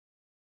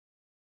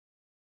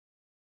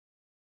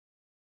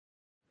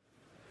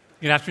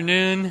Good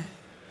afternoon.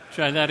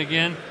 Try that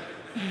again.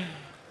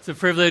 It's a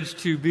privilege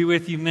to be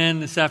with you men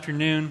this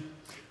afternoon.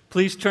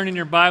 Please turn in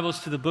your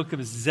Bibles to the book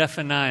of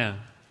Zephaniah.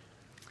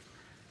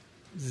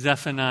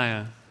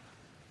 Zephaniah.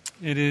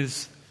 It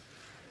is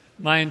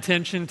my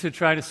intention to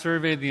try to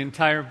survey the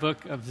entire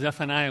book of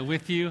Zephaniah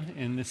with you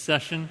in this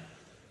session.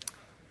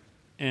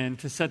 And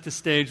to set the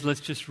stage,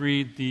 let's just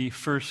read the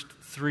first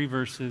three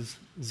verses.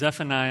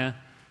 Zephaniah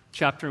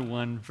chapter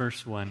 1,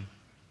 verse 1.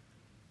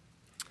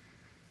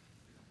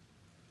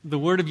 The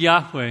word of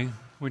Yahweh,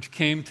 which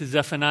came to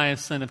Zephaniah,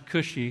 son of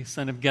Cushi,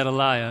 son of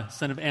Gedaliah,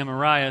 son of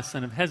Amariah,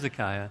 son of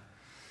Hezekiah,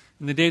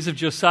 in the days of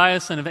Josiah,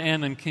 son of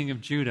Ammon, king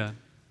of Judah.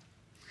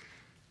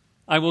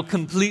 I will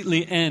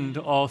completely end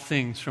all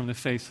things from the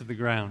face of the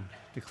ground,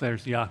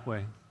 declares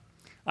Yahweh.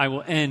 I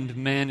will end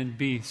man and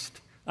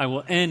beast. I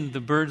will end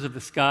the birds of the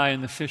sky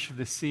and the fish of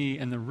the sea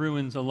and the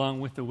ruins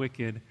along with the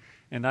wicked,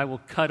 and I will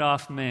cut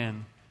off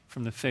man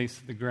from the face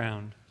of the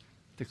ground,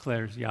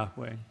 declares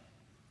Yahweh.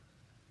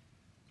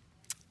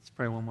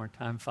 Pray one more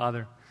time.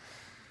 Father,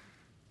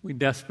 we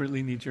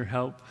desperately need your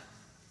help.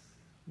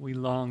 We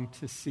long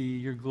to see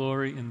your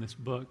glory in this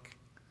book.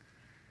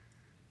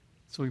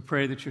 So we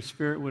pray that your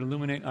Spirit would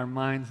illuminate our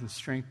minds and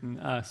strengthen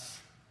us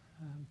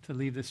to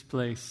leave this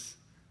place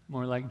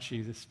more like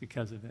Jesus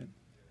because of it.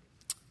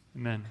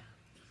 Amen.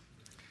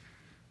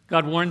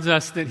 God warns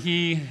us that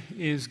he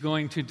is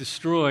going to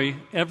destroy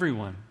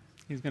everyone.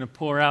 He's going to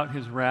pour out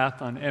his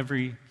wrath on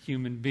every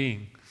human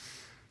being.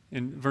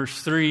 In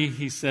verse 3,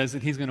 he says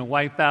that he's going to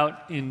wipe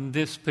out in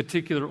this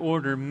particular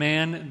order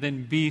man,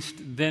 then beast,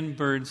 then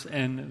birds,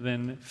 and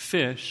then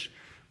fish,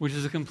 which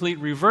is a complete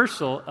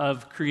reversal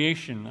of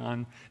creation.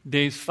 On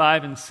days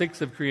 5 and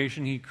 6 of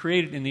creation, he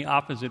created in the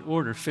opposite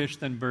order, fish,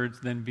 then birds,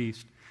 then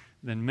beast,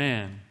 then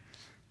man.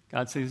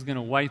 God says he's going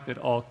to wipe it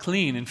all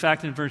clean. In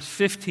fact, in verse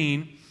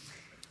 15,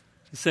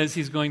 he says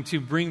he's going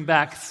to bring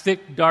back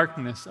thick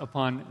darkness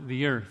upon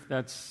the earth.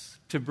 That's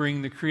to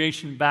bring the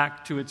creation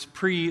back to its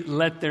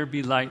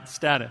pre-let-there-be-light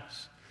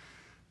status.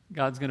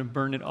 God's going to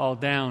burn it all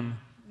down,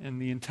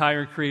 and the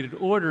entire created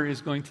order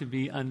is going to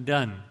be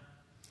undone.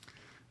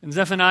 And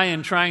Zephaniah,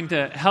 in trying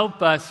to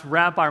help us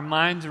wrap our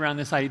minds around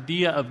this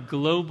idea of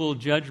global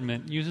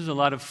judgment, uses a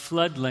lot of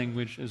flood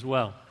language as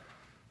well.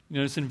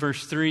 Notice in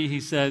verse 3,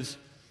 he says,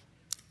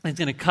 he's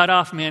going to cut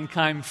off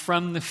mankind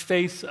from the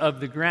face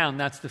of the ground.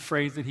 That's the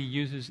phrase that he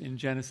uses in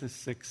Genesis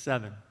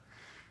 6:7.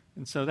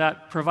 And so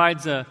that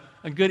provides a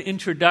good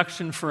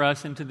introduction for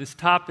us into this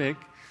topic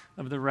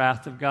of the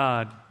wrath of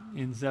God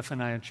in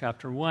Zephaniah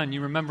chapter 1.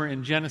 You remember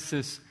in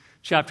Genesis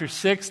chapter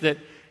 6 that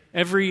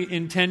every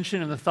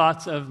intention and the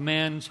thoughts of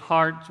man's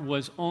heart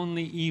was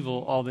only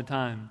evil all the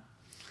time.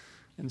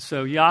 And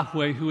so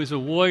Yahweh, who is a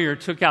warrior,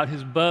 took out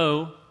his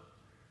bow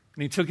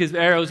and he took his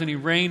arrows and he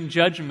rained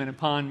judgment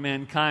upon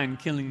mankind,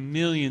 killing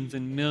millions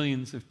and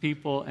millions of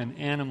people and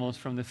animals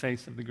from the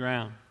face of the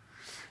ground.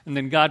 And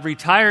then God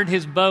retired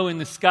his bow in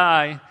the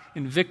sky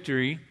in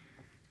victory,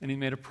 and he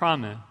made a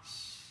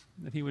promise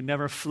that he would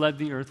never flood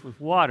the earth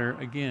with water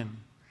again.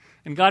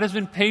 And God has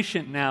been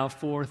patient now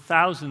for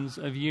thousands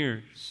of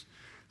years,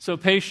 so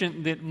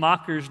patient that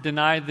mockers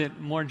deny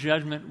that more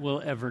judgment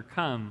will ever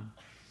come.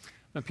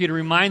 But Peter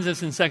reminds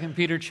us in 2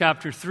 Peter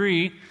chapter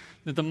 3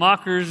 that the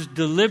mockers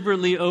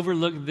deliberately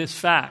overlooked this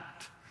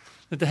fact,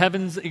 that the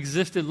heavens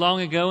existed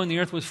long ago and the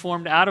earth was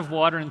formed out of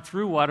water and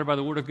through water by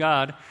the word of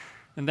God,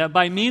 and that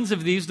by means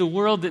of these, the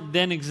world that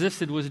then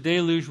existed was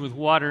deluged with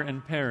water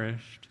and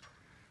perished.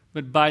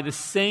 But by the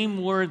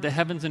same word, the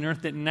heavens and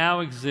earth that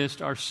now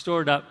exist are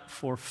stored up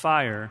for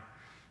fire,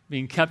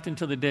 being kept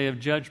until the day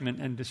of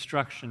judgment and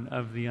destruction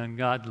of the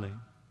ungodly.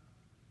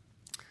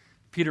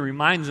 Peter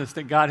reminds us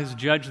that God has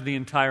judged the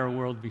entire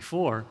world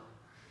before.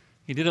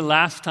 He did it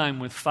last time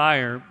with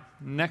fire.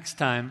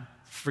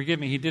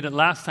 He did it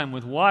last time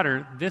with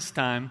water. This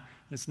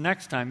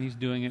next time, he's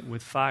doing it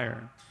with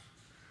fire.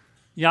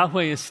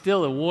 Yahweh is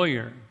still a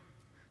warrior,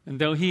 and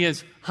though he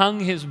has hung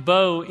his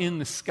bow in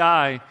the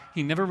sky,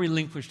 he never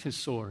relinquished his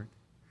sword.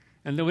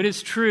 And though it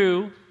is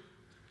true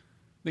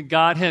that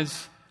God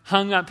has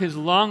hung up his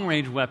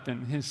long-range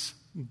weapon, his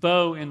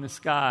bow in the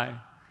sky,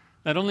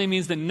 that only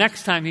means that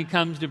next time he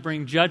comes to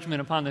bring judgment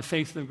upon the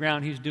face of the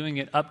ground, he's doing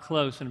it up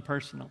close and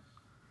personal.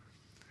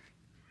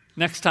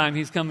 Next time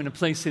he's coming to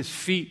place his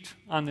feet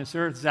on this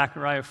earth,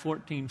 Zechariah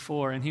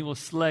 14:4, and he will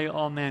slay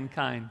all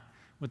mankind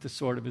with the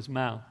sword of his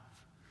mouth.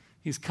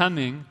 He's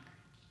coming,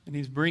 and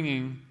he's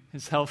bringing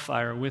his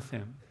hellfire with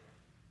him.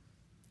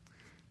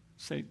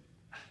 Say,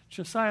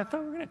 Josiah, I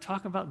thought we were going to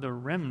talk about the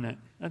remnant.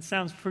 That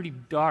sounds pretty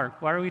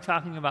dark. Why are we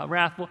talking about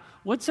wrath? Well,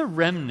 what's a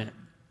remnant?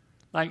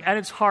 Like, at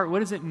its heart, what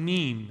does it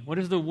mean? What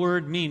does the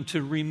word mean,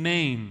 to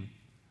remain?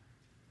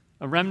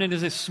 A remnant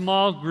is a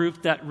small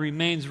group that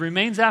remains.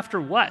 Remains after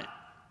what?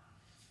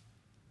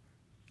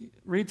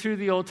 Read through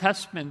the Old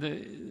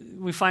Testament.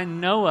 We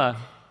find Noah,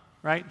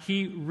 right?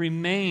 He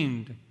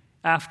remained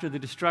after the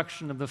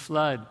destruction of the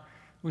flood.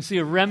 We see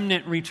a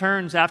remnant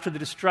returns after the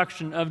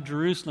destruction of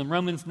Jerusalem.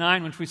 Romans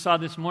 9, which we saw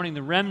this morning,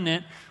 the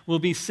remnant will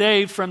be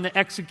saved from the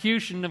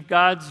execution of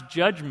God's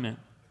judgment.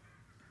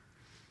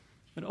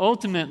 But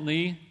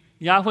ultimately,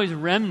 Yahweh's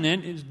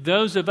remnant is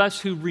those of us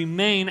who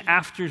remain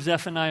after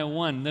Zephaniah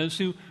 1, those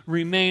who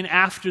remain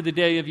after the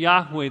day of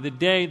Yahweh, the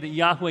day that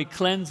Yahweh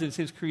cleanses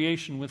his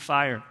creation with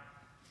fire.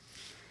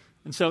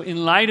 And so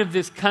in light of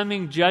this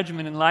coming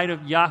judgment, in light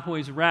of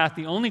Yahweh's wrath,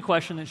 the only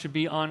question that should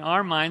be on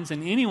our minds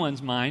and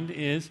anyone's mind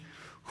is,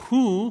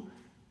 who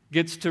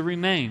gets to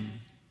remain?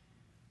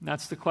 And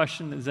that's the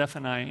question that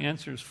Zephaniah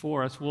answers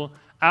for us. We'll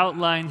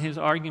outline his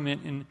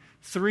argument in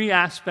three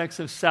aspects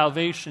of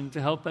salvation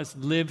to help us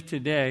live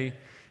today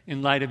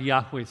in light of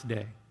Yahweh's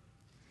day.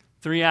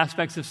 Three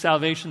aspects of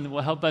salvation that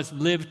will help us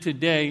live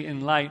today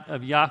in light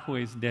of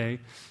Yahweh's day.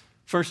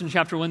 First, in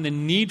chapter 1, the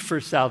need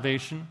for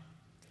salvation.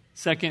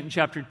 Second, in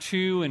chapter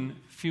 2, and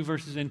a few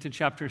verses into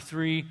chapter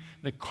 3,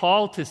 the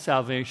call to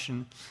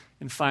salvation.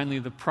 And finally,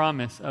 the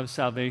promise of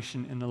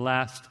salvation in the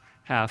last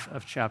half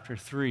of chapter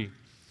 3.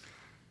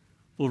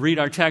 We'll read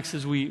our text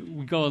as we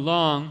go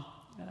along.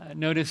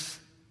 Notice,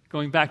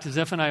 going back to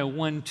Zephaniah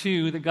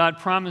 1:2, that God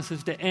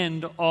promises to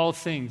end all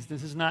things.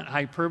 This is not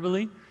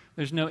hyperbole.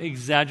 There's no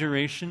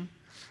exaggeration.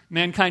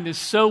 Mankind is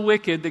so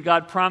wicked that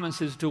God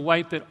promises to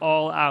wipe it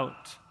all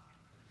out.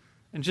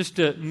 And just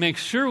to make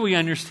sure we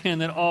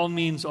understand that all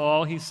means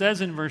all, he says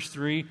in verse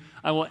 3,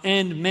 I will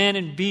end man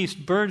and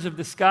beast, birds of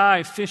the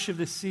sky, fish of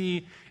the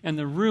sea, and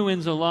the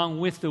ruins along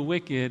with the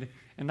wicked,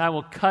 and I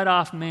will cut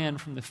off man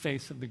from the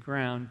face of the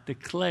ground,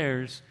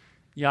 declares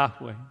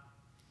Yahweh.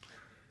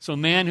 So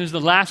man, who's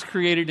the last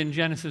created in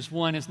Genesis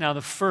 1, is now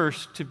the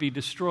first to be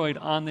destroyed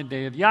on the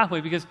day of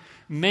Yahweh, because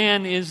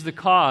man is the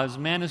cause,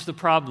 man is the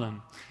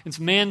problem. It's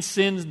man's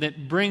sins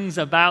that brings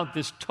about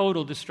this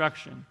total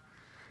destruction.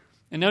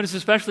 And notice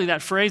especially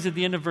that phrase at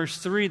the end of verse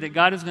 3, that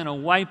God is going to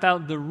wipe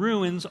out the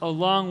ruins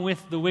along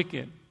with the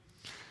wicked.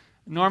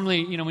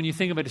 Normally, when you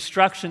think of a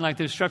destruction like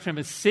the destruction of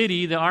a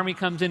city, the army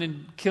comes in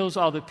and kills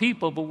all the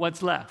people, but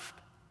what's left?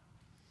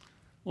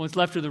 Well, what's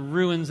left are the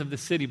ruins of the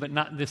city, but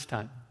not this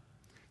time.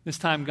 This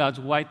time, God's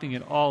wiping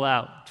it all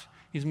out.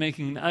 He's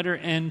making an utter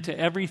end to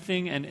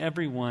everything and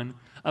everyone,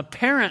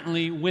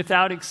 apparently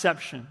without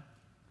exception.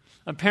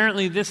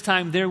 Apparently, this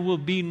time there will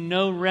be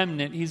no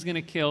remnant. He's going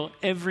to kill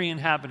every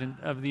inhabitant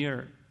of the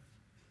earth.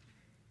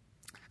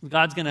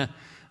 God's going to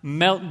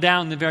melt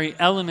down the very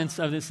elements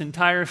of this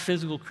entire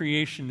physical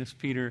creation, as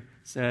Peter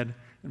said,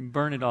 and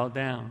burn it all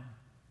down.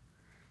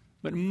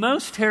 But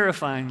most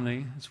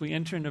terrifyingly, as we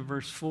enter into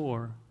verse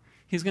 4,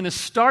 he's going to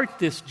start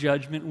this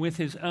judgment with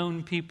his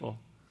own people.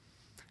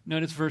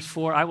 Notice verse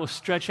 4, I will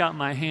stretch out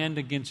my hand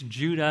against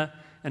Judah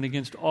and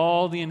against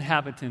all the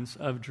inhabitants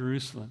of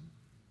Jerusalem.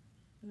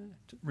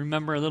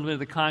 Remember a little bit of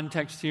the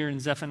context here in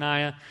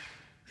Zephaniah.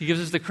 He gives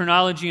us the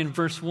chronology in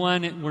verse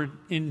 1. We're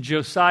in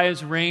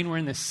Josiah's reign. We're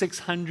in the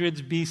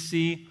 600s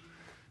BC.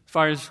 As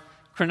far as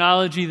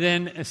chronology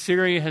then,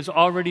 Assyria has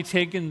already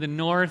taken the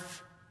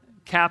north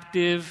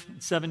captive in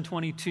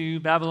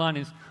 722. Babylon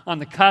is on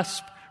the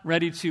cusp,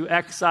 ready to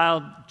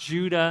exile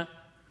Judah.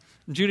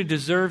 Judah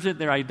deserves it.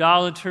 They're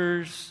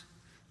idolaters.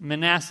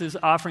 Manasseh's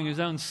offering his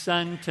own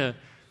son to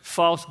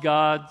false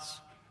gods.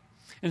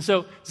 And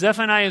so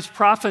Zephaniah is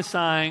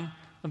prophesying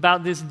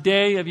about this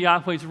day of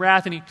Yahweh's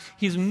wrath, and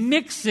he's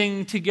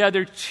mixing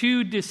together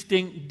two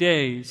distinct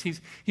days.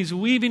 He's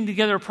weaving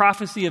together a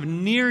prophecy of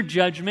near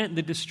judgment,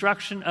 the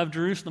destruction of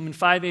Jerusalem in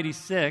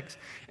 586,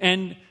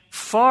 and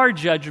far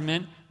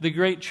judgment, the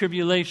Great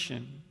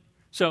Tribulation.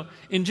 So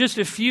in just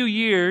a few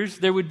years,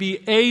 there would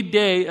be a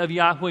day of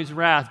Yahweh's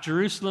wrath.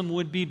 Jerusalem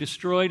would be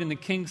destroyed and the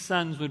king's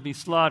sons would be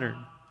slaughtered.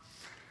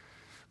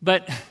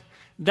 But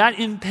that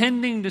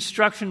impending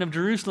destruction of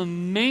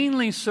Jerusalem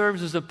mainly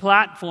serves as a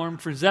platform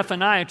for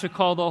Zephaniah to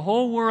call the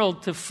whole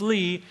world to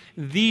flee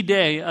the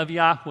day of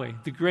Yahweh,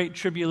 the Great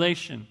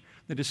Tribulation,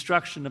 the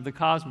destruction of the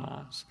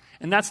cosmos.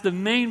 And that's the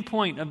main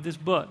point of this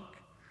book.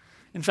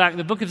 In fact,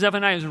 the book of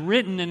Zephaniah is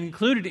written and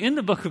included in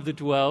the book of the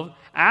 12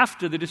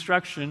 after the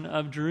destruction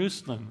of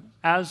Jerusalem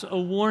as a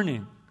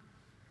warning.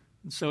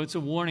 And so it's a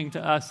warning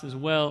to us as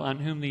well on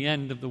whom the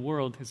end of the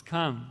world has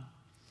come.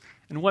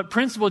 And what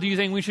principle do you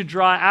think we should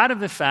draw out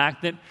of the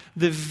fact that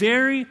the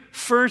very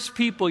first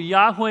people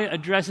Yahweh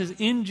addresses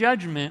in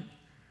judgment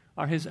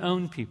are his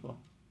own people?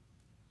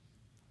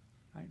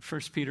 Right,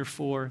 1 Peter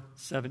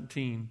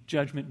 4:17,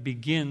 judgment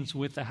begins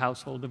with the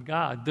household of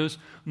God. Those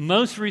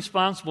most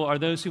responsible are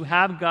those who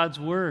have God's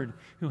word,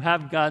 who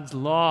have God's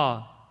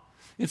law.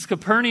 It's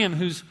Capernaum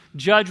who's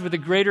judged with a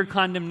greater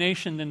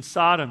condemnation than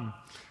Sodom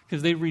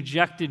because they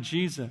rejected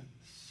Jesus.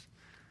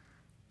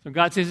 So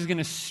God says he's going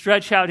to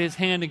stretch out his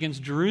hand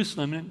against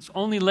Jerusalem, and it's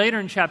only later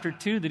in chapter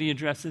 2 that he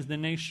addresses the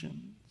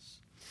nations.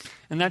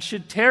 And that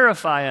should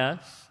terrify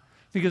us,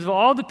 because of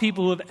all the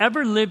people who have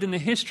ever lived in the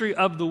history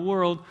of the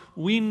world,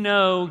 we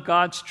know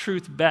God's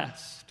truth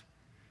best.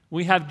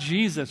 We have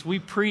Jesus. We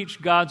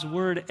preach God's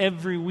word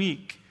every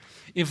week.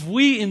 If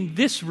we in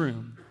this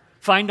room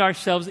find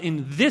ourselves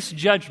in this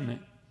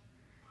judgment,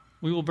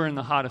 we will burn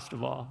the hottest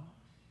of all,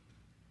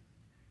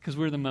 because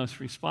we're the most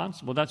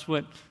responsible. That's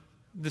what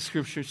the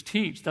scriptures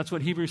teach. That's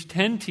what Hebrews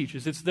 10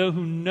 teaches. It's those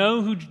who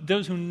know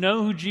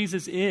who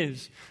Jesus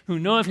is, who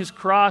know of his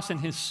cross and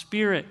his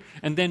spirit,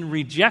 and then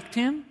reject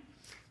him,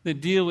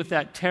 that deal with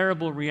that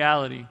terrible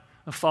reality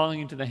of falling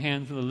into the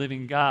hands of the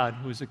living God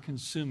who is a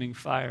consuming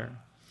fire.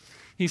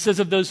 He says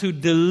of those who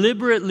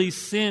deliberately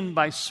sin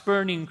by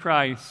spurning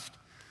Christ,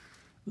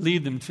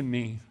 lead them to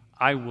me.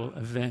 I will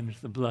avenge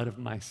the blood of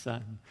my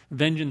son.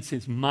 Vengeance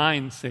is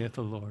mine, saith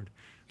the Lord.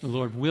 The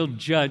Lord will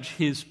judge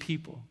his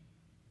people.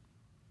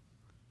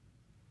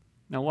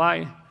 Now,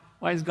 why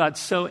is God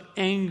so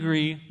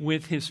angry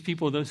with his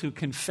people, those who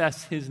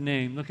confess his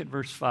name? Look at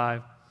verse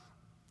 5.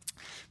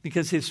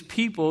 Because his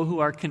people who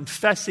are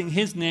confessing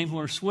his name, who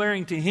are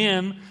swearing to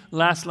him,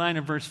 last line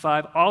of verse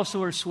 5,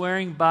 also are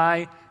swearing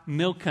by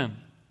Milcom.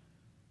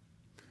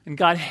 And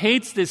God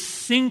hates this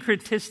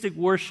syncretistic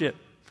worship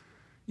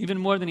even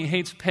more than he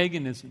hates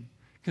paganism,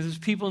 because his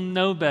people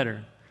know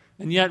better.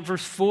 And yet,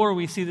 verse 4,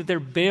 we see that they're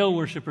Baal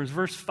worshipers.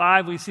 Verse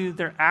 5, we see that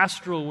they're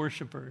astral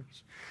worshipers.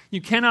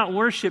 You cannot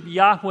worship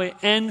Yahweh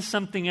and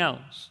something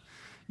else.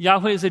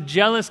 Yahweh is a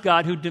jealous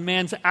God who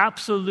demands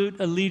absolute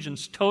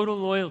allegiance, total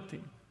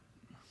loyalty.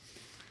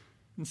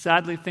 And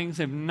sadly, things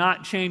have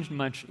not changed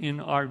much in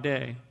our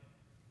day.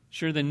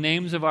 Sure, the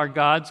names of our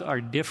gods are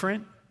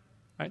different.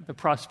 Right? The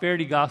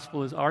prosperity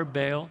gospel is our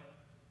Baal.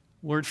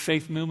 Word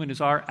Faith Movement is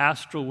our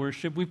astral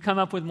worship. We've come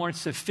up with more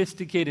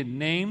sophisticated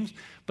names,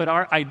 but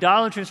our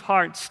idolatrous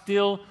hearts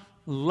still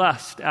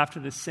lust after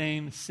the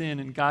same sin,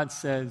 and God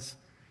says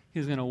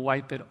he's going to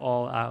wipe it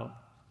all out.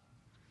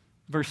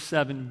 Verse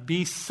 7,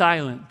 be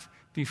silent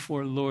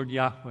before Lord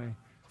Yahweh,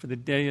 for the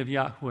day of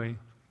Yahweh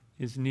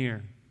is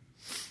near.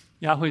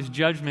 Yahweh's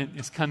judgment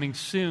is coming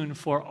soon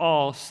for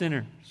all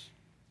sinners.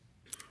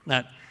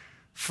 That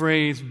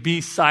phrase,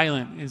 be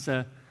silent, is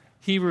a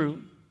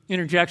Hebrew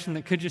interjection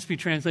that could just be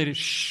translated,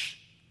 shh,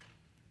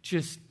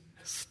 just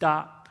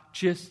stop,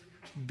 just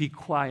be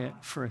quiet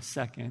for a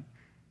second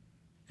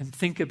and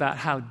think about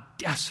how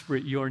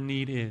desperate your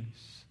need is.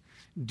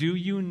 Do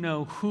you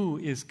know who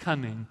is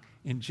coming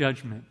in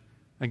judgment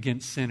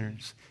against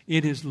sinners?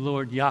 It is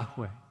Lord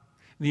Yahweh,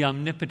 the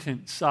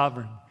omnipotent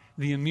sovereign,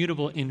 the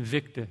immutable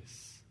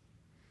Invictus.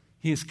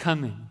 He is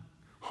coming,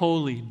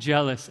 holy,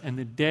 jealous, and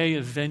the day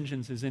of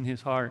vengeance is in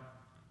his heart.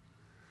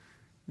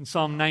 In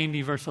Psalm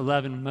 90, verse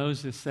 11,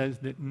 Moses says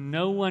that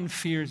no one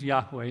fears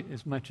Yahweh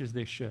as much as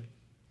they should.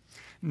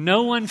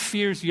 No one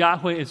fears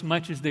Yahweh as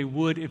much as they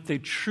would if they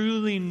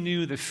truly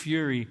knew the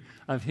fury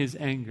of his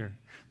anger.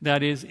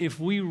 That is, if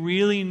we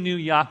really knew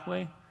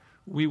Yahweh,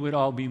 we would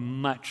all be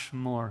much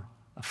more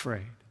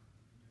afraid.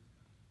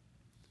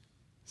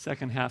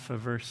 Second half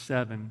of verse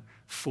 7,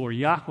 for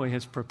Yahweh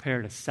has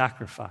prepared a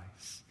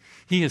sacrifice.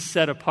 He has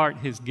set apart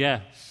his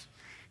guests.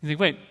 You think,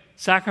 wait,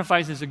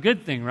 sacrifice is a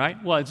good thing,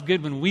 right? Well, it's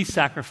good when we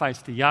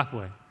sacrifice to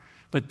Yahweh.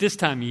 But this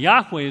time,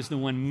 Yahweh is the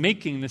one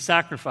making the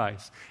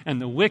sacrifice,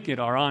 and the wicked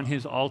are on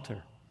his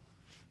altar.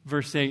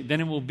 Verse 8,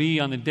 then it will be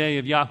on the day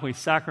of Yahweh's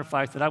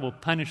sacrifice that I will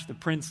punish the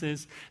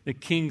princes, the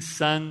king's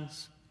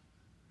sons.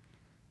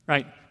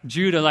 Right?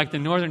 Judah, like the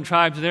northern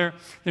tribes, they're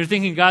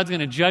thinking God's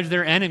going to judge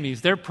their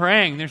enemies. They're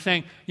praying. They're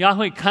saying,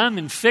 Yahweh, come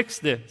and fix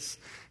this.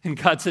 And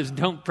God says,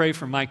 don't pray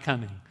for my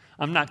coming.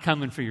 I'm not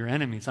coming for your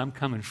enemies. I'm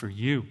coming for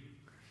you.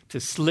 To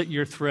slit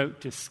your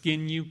throat, to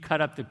skin you, cut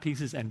up to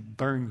pieces, and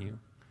burn you.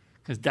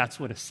 Because that's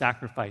what a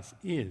sacrifice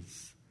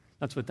is.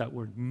 That's what that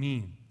word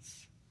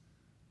means.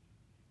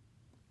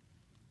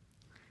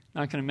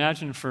 Now, I can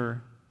imagine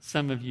for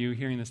some of you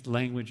hearing this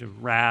language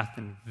of wrath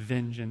and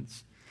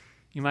vengeance,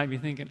 you might be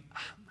thinking,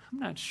 I'm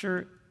not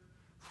sure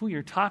who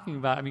you're talking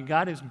about. I mean,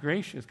 God is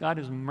gracious. God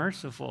is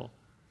merciful.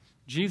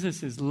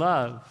 Jesus is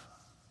love.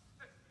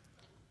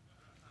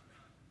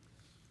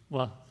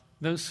 Well,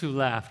 those who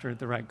laughed are at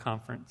the right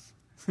conference.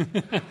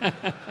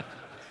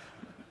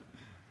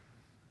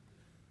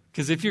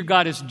 Because if your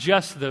God is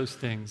just those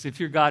things, if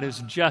your God is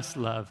just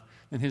love,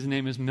 then his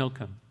name is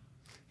Milcom.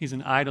 He's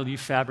an idol you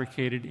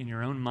fabricated in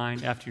your own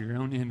mind after your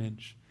own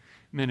image.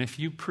 Man, if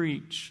you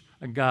preach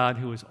a God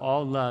who is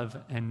all love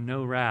and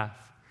no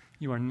wrath,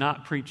 you are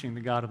not preaching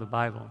the God of the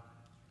Bible.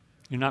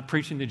 You're not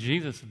preaching the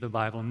Jesus of the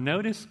Bible.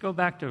 Notice, go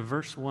back to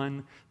verse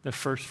 1, the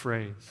first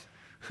phrase.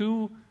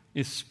 Who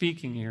is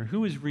speaking here?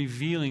 Who is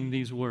revealing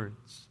these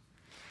words?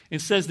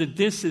 It says that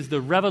this is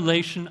the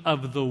revelation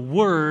of the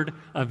Word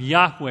of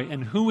Yahweh.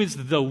 And who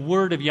is the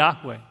Word of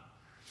Yahweh?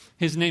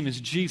 His name is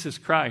Jesus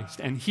Christ.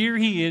 And here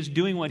he is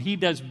doing what he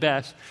does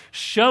best,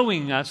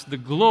 showing us the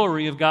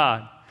glory of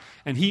God.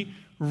 And he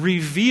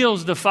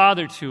reveals the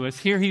Father to us.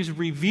 Here he's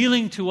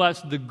revealing to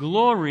us the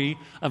glory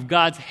of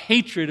God's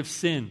hatred of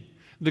sin,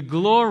 the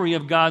glory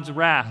of God's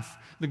wrath,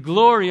 the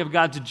glory of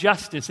God's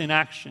justice in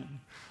action.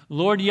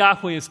 Lord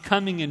Yahweh is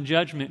coming in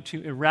judgment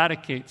to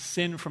eradicate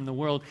sin from the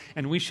world,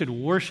 and we should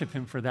worship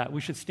him for that.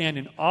 We should stand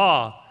in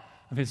awe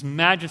of his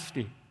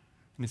majesty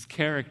and his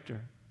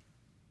character.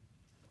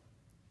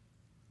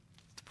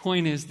 The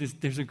point is,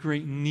 there's a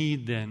great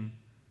need then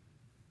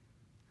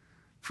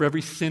for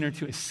every sinner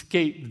to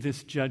escape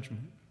this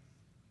judgment.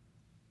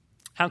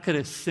 How could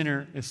a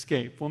sinner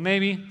escape? Well,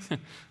 maybe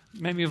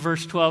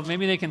verse 12,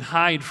 maybe they can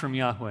hide from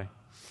Yahweh.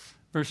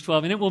 Verse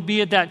 12, and it will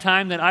be at that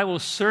time that I will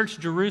search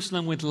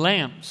Jerusalem with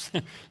lamps.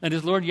 That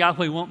is, Lord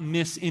Yahweh won't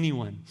miss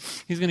anyone.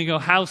 He's going to go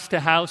house to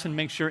house and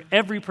make sure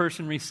every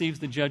person receives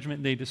the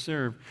judgment they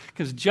deserve,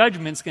 because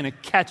judgment's going to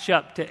catch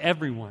up to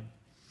everyone.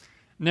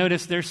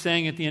 Notice they're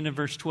saying at the end of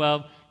verse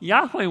 12,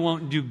 Yahweh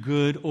won't do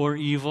good or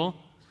evil.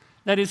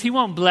 That is, he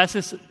won't bless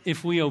us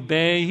if we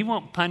obey. He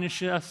won't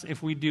punish us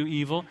if we do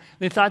evil.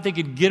 They thought they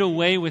could get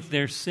away with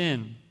their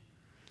sin.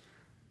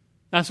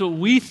 That's what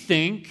we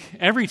think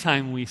every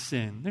time we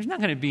sin. There's not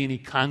going to be any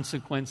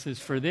consequences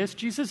for this.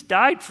 Jesus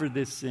died for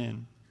this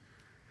sin.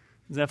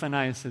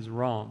 Zephaniah says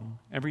wrong.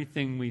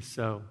 Everything we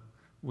sow,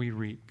 we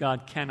reap.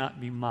 God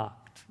cannot be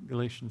mocked.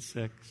 Galatians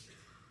 6.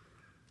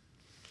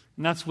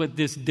 And that's what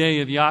this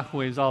day of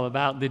Yahweh is all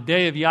about. The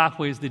day of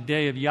Yahweh is the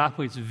day of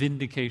Yahweh's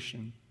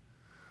vindication.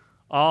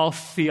 All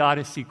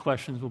theodicy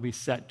questions will be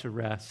set to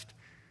rest.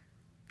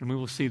 And we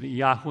will see that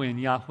Yahweh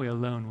and Yahweh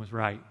alone was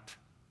right.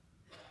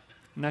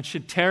 And that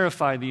should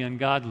terrify the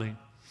ungodly.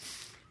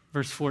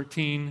 Verse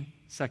 14,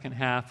 second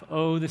half.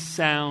 Oh, the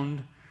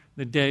sound,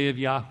 the day of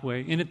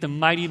Yahweh. In it the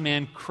mighty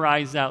man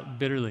cries out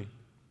bitterly.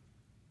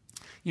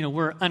 You know,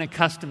 we're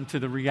unaccustomed to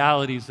the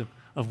realities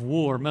of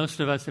war. Most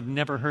of us have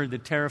never heard the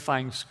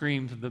terrifying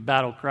screams of the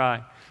battle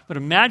cry. But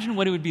imagine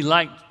what it would be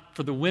like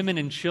for the women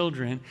and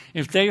children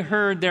if they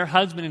heard their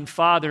husband and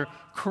father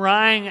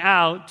crying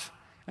out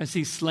as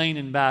he's slain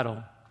in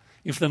battle.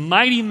 If the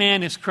mighty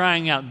man is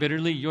crying out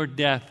bitterly, your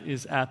death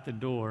is at the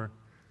door.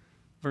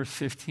 Verse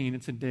 15,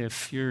 it's a day of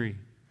fury,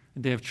 a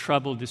day of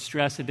trouble,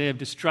 distress, a day of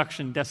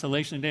destruction,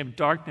 desolation, a day of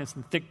darkness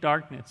and thick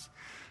darkness,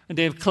 a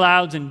day of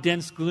clouds and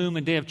dense gloom,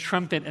 a day of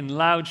trumpet and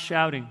loud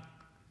shouting.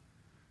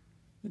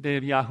 The day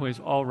of Yahweh is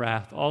all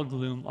wrath, all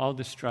gloom, all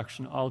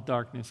destruction, all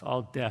darkness,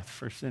 all death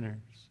for sinners.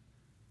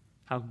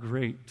 How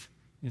great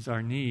is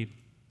our need.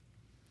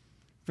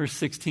 Verse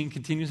 16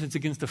 continues, it's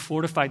against the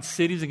fortified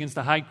cities, against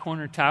the high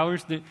corner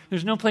towers.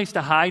 There's no place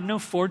to hide. No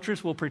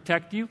fortress will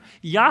protect you.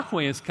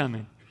 Yahweh is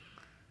coming.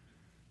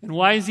 And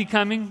why is he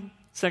coming?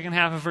 Second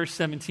half of verse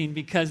 17,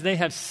 because they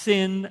have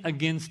sinned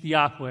against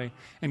Yahweh,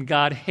 and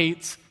God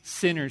hates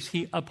sinners.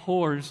 He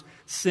abhors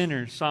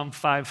sinners. Psalm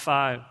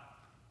 5:5.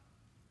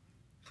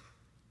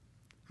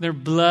 Their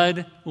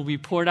blood will be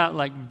poured out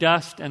like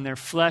dust, and their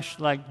flesh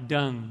like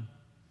dung.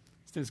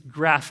 It's this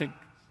graphic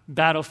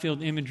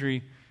battlefield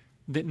imagery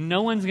that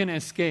no one's going to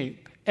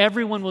escape.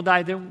 Everyone will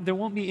die. There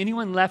won't be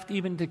anyone left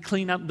even to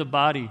clean up the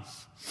bodies.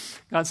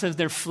 God says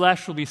their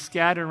flesh will be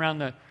scattered around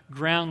the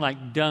ground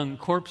like dung,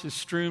 corpses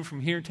strewn from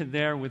here to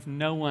there with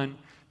no one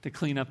to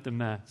clean up the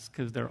mess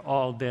because they're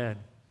all dead.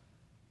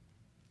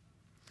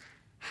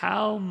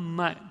 How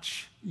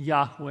much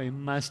Yahweh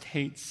must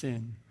hate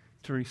sin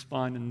to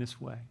respond in this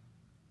way?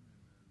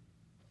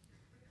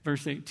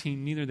 Verse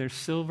 18, neither their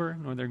silver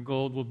nor their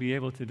gold will be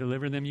able to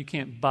deliver them. You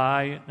can't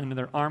buy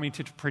another army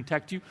to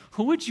protect you.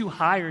 Who would you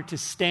hire to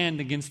stand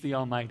against the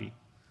Almighty?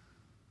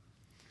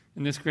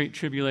 In this great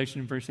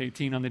tribulation, in verse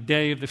 18, on the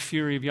day of the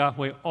fury of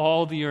Yahweh,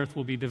 all the earth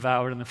will be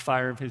devoured in the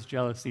fire of his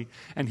jealousy,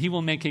 and he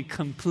will make a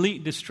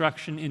complete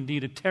destruction,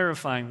 indeed a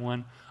terrifying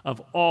one, of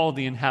all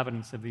the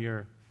inhabitants of the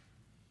earth.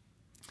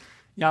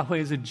 Yahweh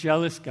is a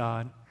jealous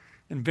God,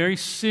 and very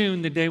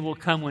soon the day will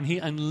come when he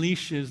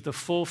unleashes the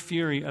full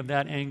fury of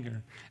that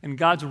anger. And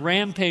God's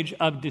rampage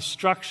of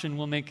destruction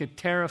will make a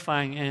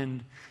terrifying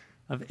end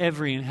of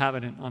every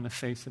inhabitant on the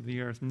face of the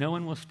earth. No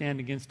one will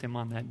stand against him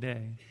on that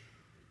day.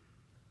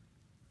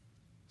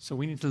 So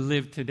we need to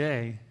live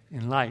today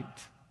in light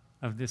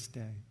of this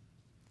day.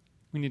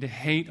 We need to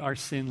hate our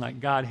sin like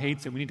God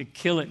hates it. We need to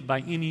kill it by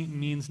any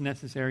means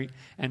necessary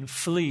and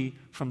flee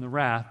from the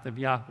wrath of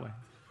Yahweh.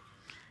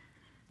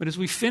 But as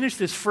we finish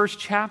this first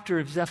chapter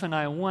of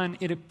Zephaniah 1,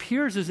 it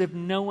appears as if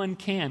no one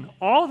can.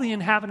 All the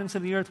inhabitants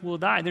of the earth will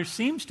die. There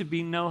seems to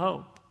be no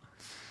hope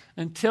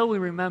until we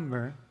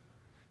remember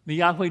that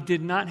Yahweh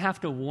did not have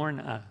to warn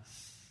us.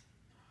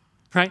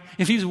 Right?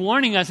 If he's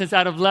warning us, it's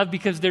out of love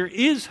because there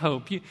is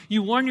hope.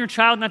 You warn your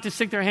child not to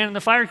stick their hand in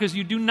the fire because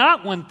you do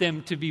not want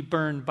them to be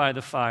burned by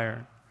the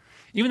fire.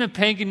 Even the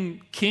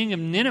pagan king of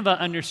Nineveh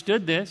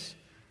understood this.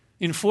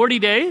 In 40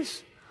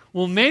 days,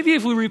 well, maybe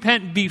if we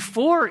repent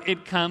before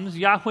it comes,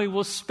 Yahweh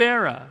will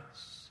spare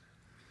us.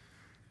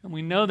 And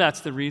we know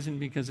that's the reason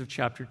because of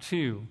chapter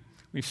 2.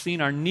 We've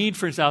seen our need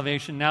for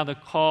salvation, now the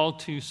call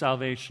to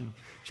salvation.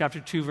 Chapter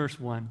 2, verse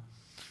 1.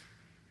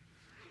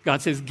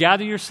 God says,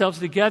 gather yourselves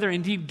together.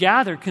 Indeed,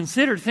 gather,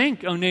 consider,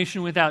 think, O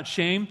nation without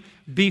shame,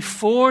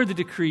 before the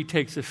decree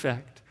takes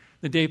effect.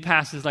 The day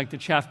passes like the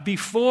chaff,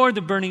 before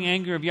the burning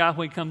anger of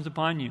Yahweh comes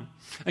upon you.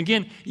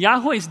 Again,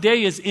 Yahweh's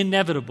day is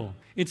inevitable.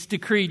 It's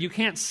decreed. You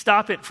can't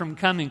stop it from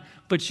coming,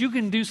 but you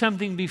can do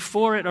something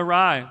before it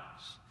arrives.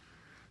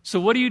 So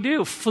what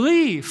do?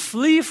 Flee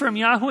from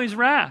Yahweh's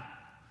wrath.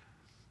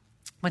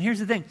 But here's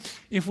the thing.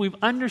 If we've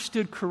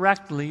understood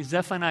correctly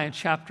Zephaniah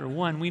chapter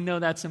 1, we know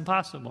that's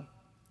impossible.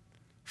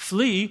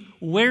 Flee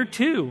where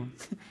to?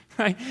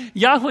 Right?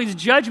 Yahweh's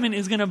judgment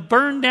is going to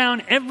burn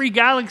down every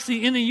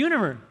galaxy in the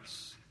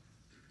universe.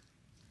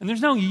 And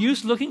there's no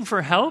use looking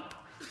for help.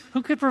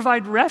 Who could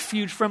provide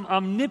refuge from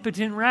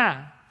omnipotent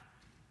wrath?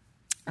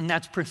 And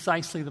that's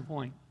precisely the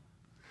point.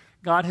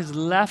 God has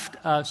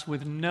left us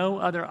with no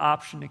other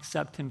option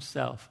except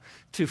himself.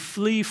 To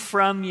flee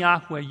from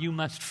Yahweh, you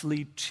must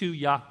flee to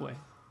Yahweh.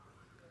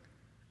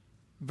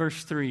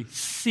 Verse 3,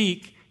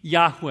 seek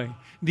Yahweh.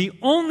 The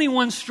only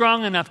one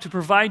strong enough to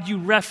provide you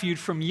refuge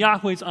from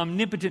Yahweh's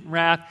omnipotent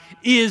wrath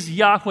is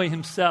Yahweh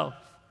himself.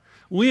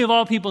 We of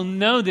all people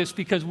know this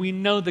because we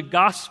know the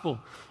gospel.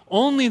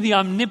 Only the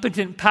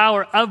omnipotent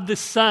power of the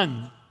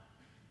Son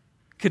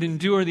could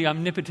endure the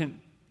omnipotent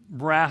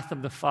wrath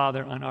of the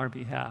Father on our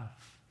behalf.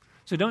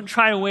 So don't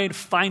try a way to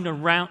find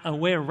a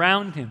way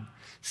around him.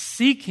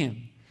 Seek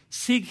him.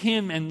 Seek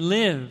him and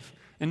live,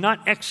 and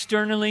not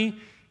externally.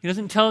 He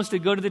doesn't tell us to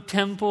go to the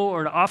temple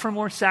or to offer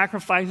more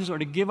sacrifices or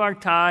to give our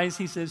tithes.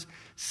 He says,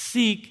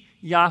 seek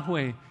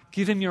Yahweh.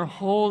 Give him your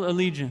whole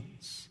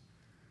allegiance.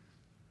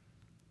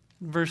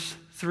 Verse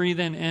 3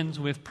 then ends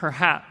with,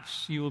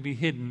 perhaps you will be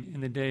hidden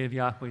in the day of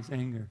Yahweh's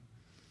anger.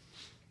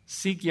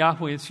 Seek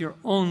Yahweh. It's your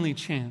only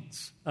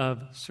chance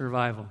of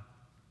survival.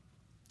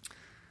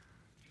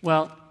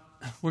 Well,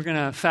 we're going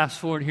to fast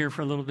forward here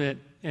for a little bit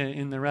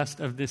in the rest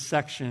of this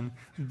section.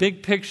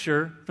 Big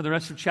picture for the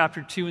rest of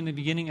chapter 2 and the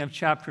beginning of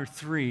chapter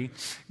 3.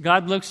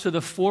 God looks to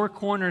the four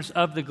corners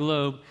of the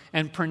globe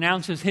and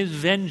pronounces his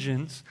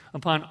vengeance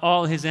upon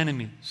all his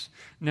enemies.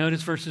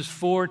 Notice verses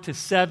 4 to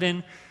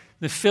 7.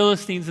 The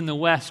Philistines in the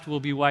west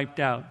will be wiped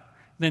out.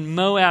 Then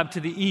Moab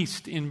to the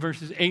east in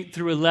verses 8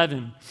 through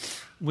 11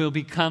 will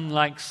become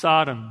like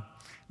Sodom.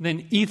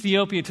 Then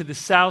Ethiopia to the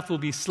south will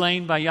be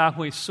slain by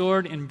Yahweh's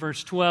sword in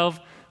verse 12.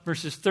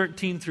 Verses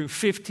 13 through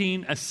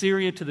 15,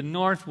 Assyria to the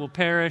north will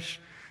perish.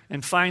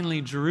 And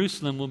finally,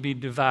 Jerusalem will be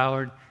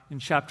devoured in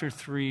chapter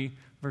 3,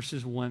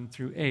 verses 1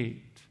 through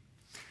 8.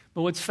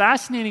 But what's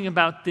fascinating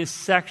about this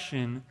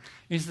section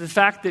is the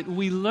fact that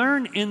we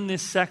learn in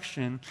this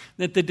section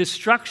that the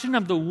destruction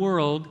of the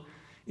world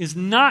is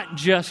not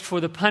just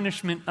for the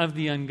punishment of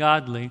the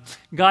ungodly.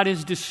 God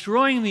is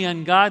destroying the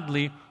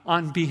ungodly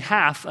on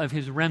behalf of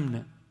his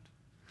remnant.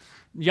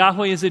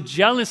 Yahweh is a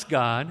jealous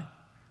God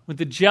with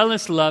a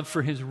jealous love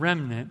for his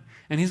remnant,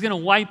 and he's going to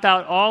wipe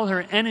out all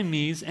her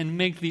enemies and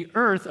make the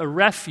earth a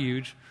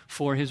refuge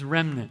for his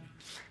remnant.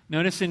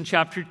 Notice in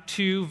chapter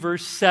 2,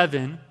 verse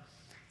 7,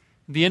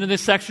 the end of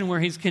this section where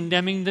he's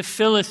condemning the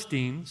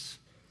Philistines.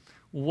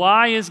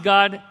 Why is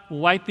God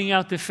wiping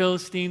out the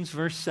Philistines?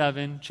 Verse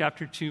 7,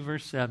 chapter 2,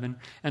 verse 7,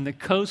 and the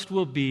coast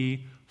will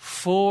be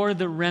for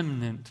the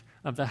remnant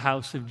of the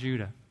house of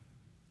Judah.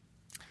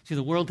 See,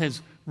 the world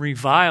has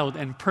reviled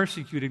and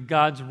persecuted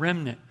God's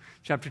remnant.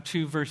 Chapter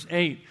 2, verse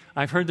 8,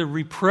 I've heard the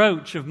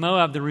reproach of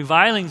Moab, the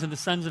revilings of the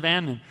sons of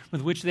Ammon,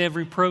 with which they have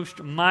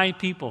reproached my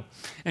people.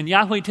 And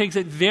Yahweh takes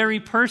it very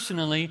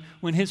personally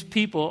when his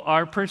people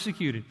are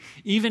persecuted.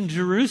 Even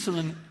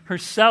Jerusalem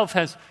herself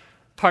has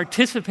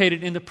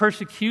participated in the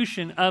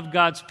persecution of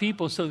God's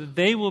people so that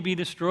they will be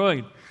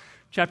destroyed.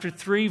 Chapter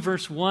 3,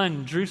 verse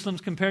 1,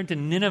 Jerusalem's compared to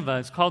Nineveh.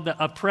 It's called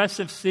the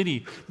oppressive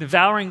city,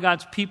 devouring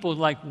God's people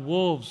like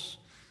wolves.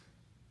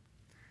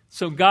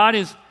 So God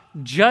is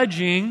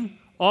judging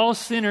all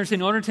sinners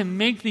in order to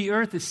make the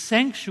earth a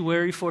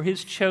sanctuary for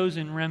his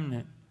chosen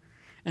remnant.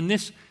 And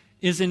this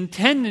is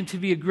intended to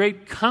be a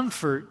great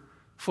comfort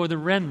for the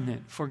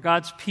remnant, for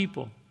God's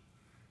people.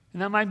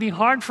 And that might be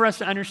hard for us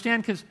to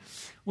understand because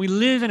we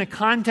live in a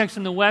context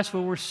in the West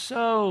where we're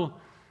so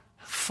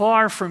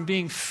far from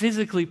being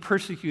physically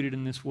persecuted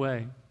in this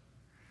way.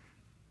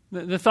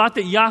 The thought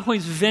that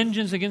Yahweh's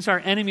vengeance against our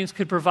enemies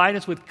could provide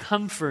us with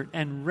comfort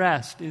and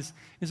rest is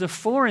a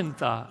foreign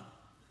thought.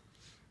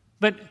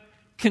 But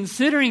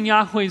considering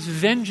Yahweh's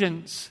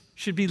vengeance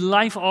should be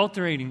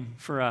life-altering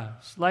for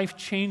us,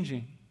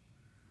 life-changing.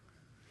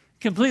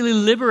 Completely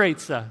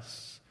liberates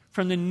us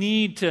from the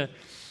need to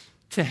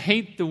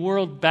hate the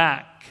world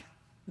back.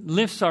 It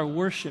lifts our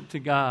worship to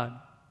God.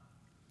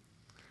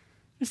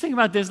 Just think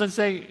about this. Let's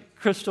say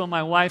Crystal,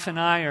 my wife, and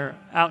I are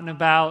out and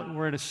about.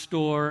 We're at a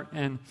store,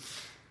 and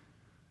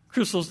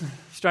Crystal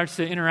starts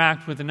to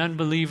interact with an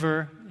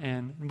unbeliever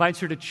and invites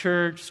her to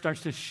church,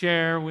 starts to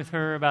share with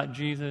her about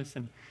Jesus,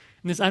 and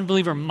this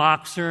unbeliever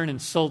mocks her and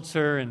insults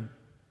her and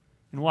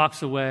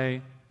walks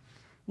away.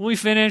 When we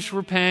finish,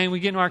 we're paying, we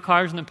get in our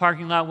cars in the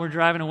parking lot, we're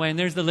driving away, and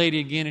there's the lady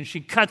again, and she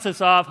cuts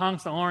us off,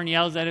 honks the horn,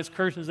 yells at us,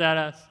 curses at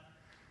us.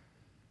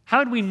 How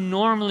would we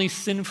normally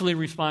sinfully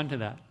respond to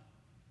that?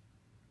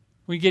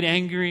 We get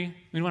angry,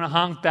 we want to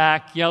honk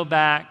back, yell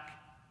back,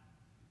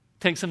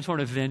 take some sort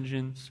of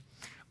vengeance.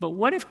 But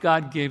what if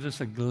God gave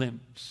us a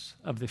glimpse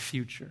of the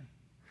future?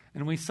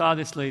 And we saw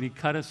this lady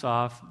cut us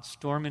off,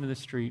 storm into the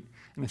street,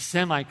 and a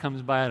semi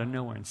comes by out of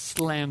nowhere and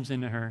slams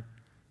into her,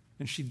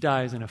 and she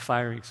dies in a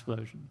fiery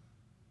explosion.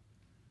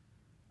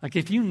 Like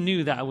if you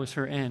knew that was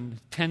her end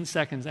 10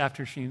 seconds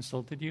after she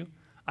insulted you,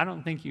 I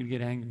don't think you'd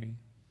get angry.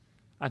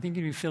 I think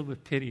you'd be filled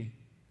with pity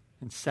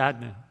and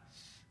sadness.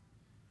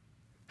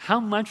 How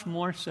much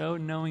more so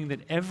knowing that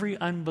every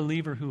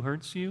unbeliever who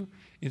hurts you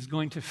is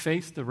going to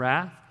face the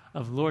wrath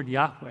of Lord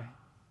Yahweh.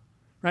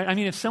 Right? I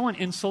mean, if someone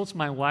insults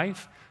my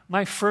wife,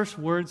 my first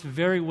words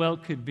very well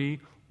could be,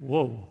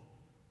 whoa.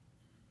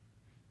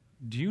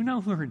 Do you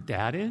know who her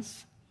dad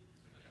is?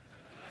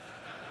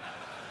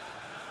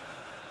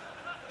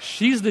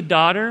 She's the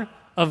daughter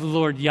of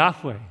Lord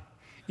Yahweh.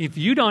 If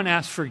you don't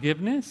ask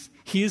forgiveness,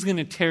 he is going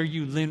to tear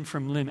you limb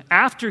from limb.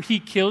 After he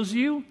kills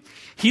you,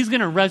 he's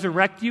going to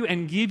resurrect you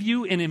and give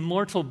you an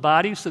immortal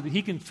body so that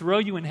he can throw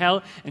you in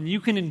hell and you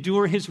can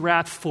endure his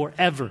wrath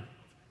forever.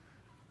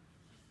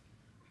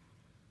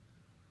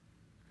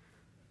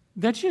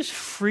 That just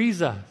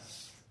frees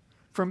us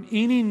from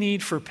any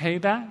need for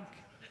payback.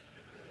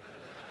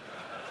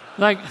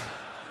 Like,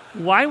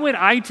 why would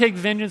I take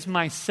vengeance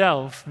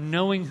myself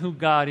knowing who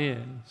God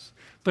is?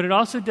 But it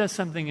also does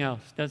something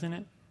else, doesn't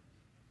it?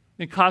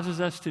 It causes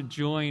us to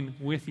join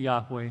with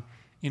Yahweh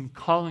in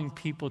calling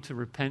people to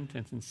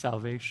repentance and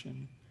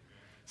salvation.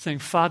 Saying,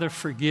 Father,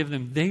 forgive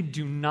them. They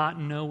do not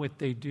know what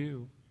they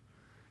do.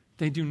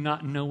 They do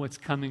not know what's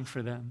coming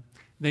for them.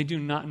 They do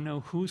not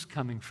know who's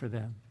coming for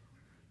them.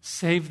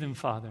 Save them,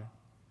 Father.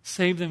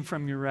 Save them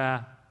from your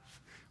wrath.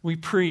 We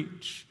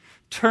preach.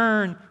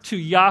 Turn to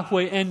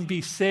Yahweh and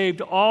be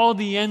saved. All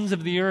the ends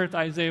of the earth,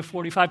 Isaiah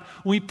 45.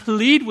 We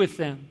plead with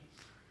them,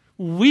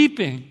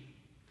 weeping.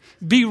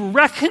 Be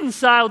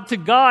reconciled to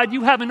God.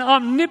 You have an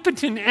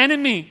omnipotent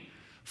enemy.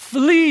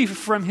 Flee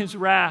from his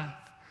wrath.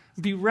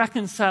 Be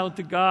reconciled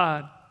to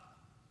God.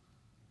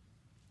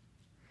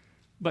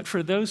 But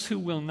for those who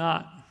will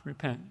not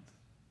repent,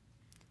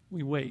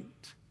 we wait.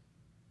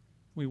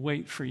 We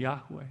wait for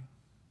Yahweh.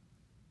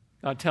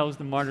 God tells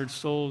the martyred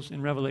souls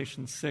in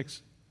Revelation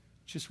 6,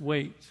 just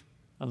wait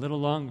a little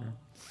longer.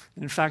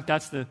 And in fact,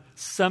 that's the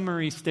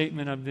summary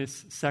statement of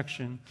this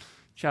section,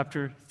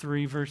 chapter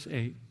 3, verse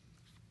 8.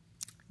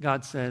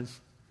 God says,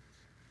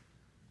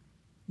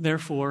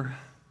 therefore,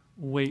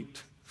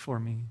 wait for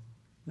me.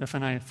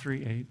 Zephaniah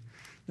 3:8.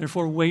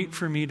 Therefore, wait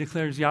for me,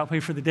 declares Yahweh,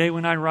 for the day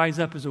when I rise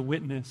up as a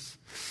witness.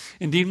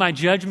 Indeed, my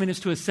judgment is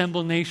to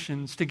assemble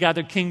nations, to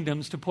gather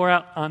kingdoms, to pour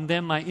out on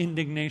them my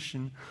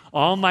indignation,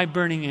 all my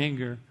burning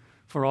anger,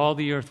 for all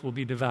the earth will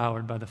be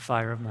devoured by the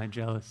fire of my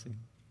jealousy.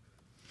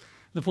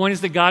 The point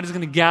is that God is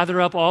going to gather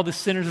up all the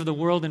sinners of the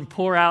world and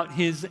pour out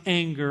his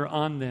anger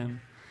on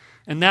them.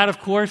 And that, of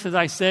course, as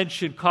I said,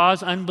 should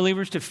cause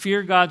unbelievers to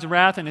fear God's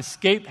wrath and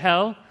escape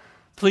hell,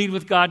 plead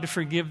with God to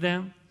forgive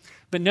them.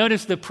 But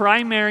notice the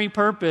primary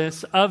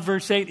purpose of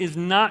verse 8 is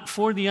not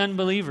for the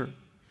unbeliever.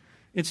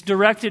 It's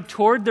directed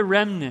toward the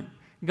remnant.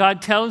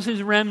 God tells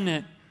his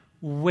remnant,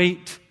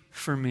 wait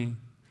for me.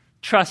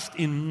 Trust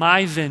in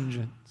my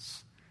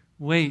vengeance.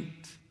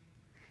 Wait.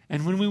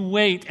 And when we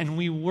wait and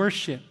we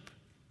worship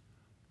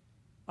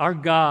our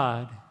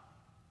God,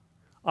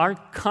 our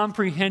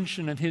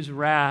comprehension of his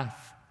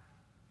wrath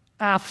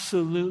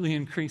absolutely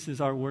increases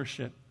our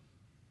worship.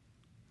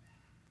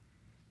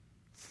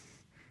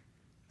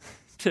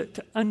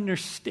 To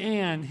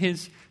understand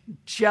his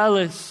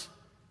jealous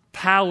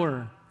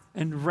power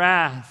and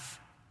wrath,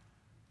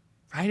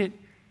 right?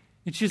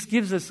 It just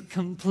gives us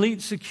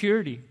complete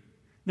security,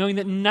 knowing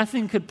that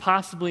nothing could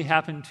possibly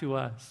happen to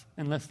us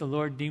unless the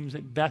Lord deems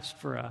it best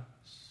for us.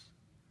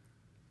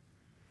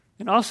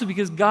 And also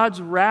because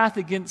God's wrath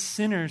against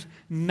sinners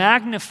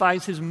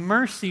magnifies his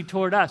mercy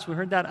toward us. We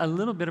heard that a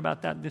little bit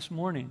about that this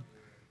morning,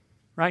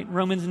 right?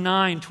 Romans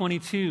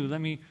 9:22.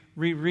 Let me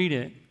reread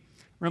it.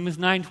 Romans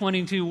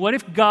 9:22, what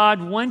if God,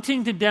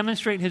 wanting to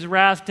demonstrate his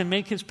wrath to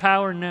make his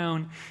power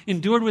known,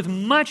 endured with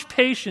much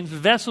patience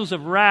vessels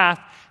of wrath,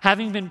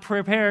 having been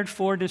prepared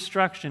for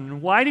destruction?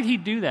 And why did he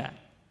do that? It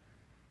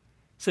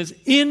says,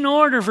 in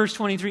order, verse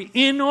 23,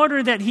 in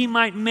order that he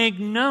might make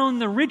known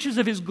the riches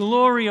of his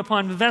glory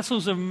upon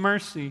vessels of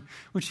mercy,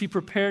 which he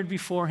prepared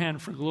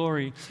beforehand for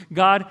glory.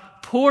 God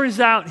pours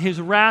out his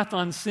wrath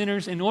on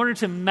sinners in order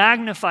to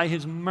magnify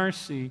his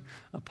mercy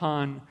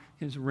upon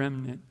his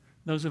remnant.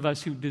 Those of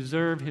us who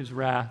deserve his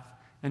wrath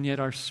and yet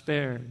are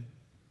spared.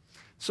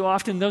 So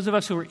often those of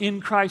us who are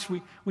in Christ,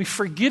 we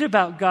forget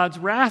about God's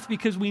wrath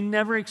because we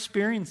never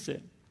experience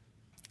it.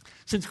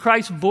 Since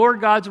Christ bore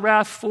God's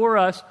wrath for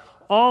us,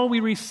 all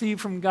we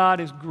receive from God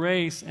is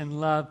grace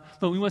and love.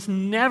 But we must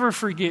never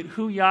forget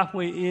who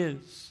Yahweh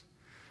is.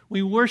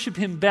 We worship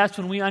him best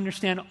when we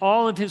understand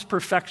all of his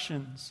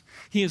perfections.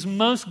 He is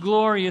most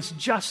glorious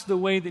just the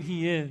way that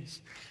he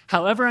is,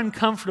 however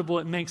uncomfortable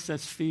it makes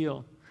us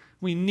feel.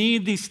 We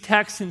need these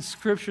texts in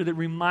Scripture that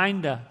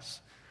remind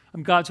us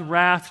of God's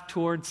wrath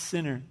towards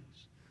sinners.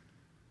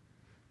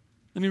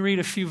 Let me read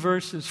a few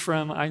verses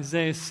from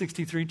Isaiah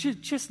 63.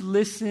 Just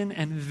listen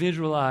and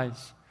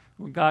visualize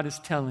what God is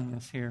telling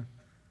us here.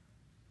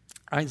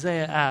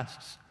 Isaiah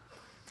asks,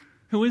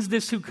 who is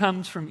this who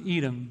comes from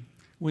Edom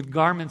with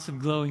garments of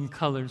glowing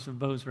colors of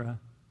Bozrah?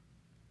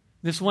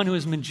 This one who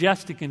is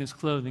majestic in his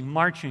clothing,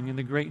 marching in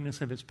the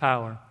greatness of his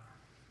power.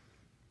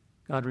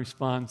 God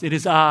responds, it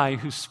is I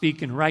who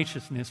speak in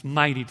righteousness,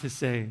 mighty to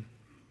save.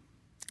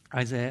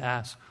 Isaiah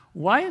asks,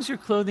 why is your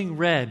clothing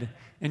red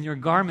and your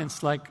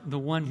garments like the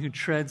one who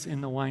treads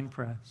in the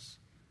winepress?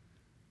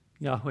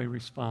 Yahweh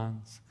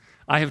responds,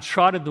 I have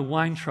trodden the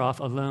wine trough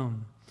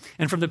alone.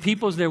 And from the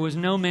peoples there was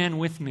no man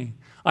with me.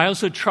 I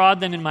also trod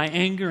them in my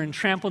anger and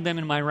trampled them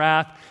in my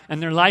wrath,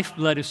 and their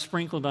lifeblood is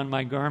sprinkled on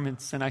my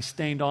garments, and I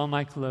stained all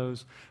my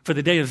clothes. For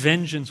the day of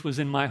vengeance was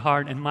in my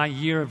heart, and my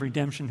year of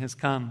redemption has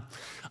come.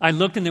 I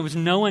looked, and there was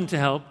no one to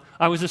help.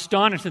 I was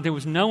astonished that there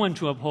was no one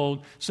to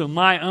uphold, so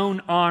my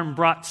own arm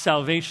brought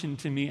salvation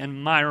to me,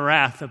 and my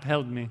wrath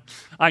upheld me.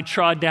 I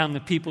trod down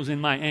the peoples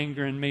in my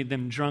anger and made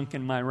them drunk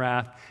in my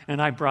wrath,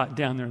 and I brought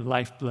down their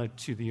lifeblood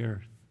to the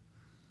earth.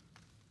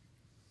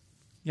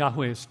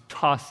 Yahweh is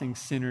tossing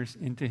sinners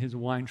into his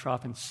wine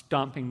trough and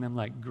stomping them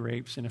like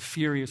grapes in a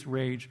furious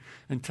rage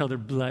until their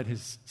blood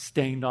has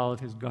stained all of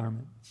his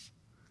garments.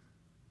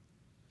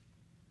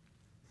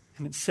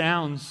 And it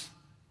sounds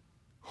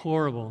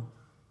horrible,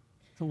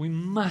 but we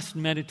must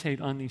meditate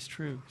on these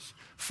truths.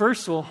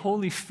 First of all,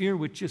 holy fear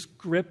would just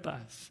grip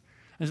us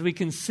as we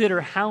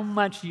consider how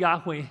much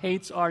Yahweh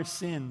hates our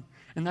sin,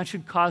 and that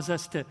should cause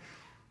us to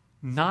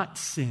not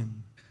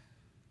sin,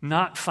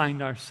 not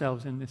find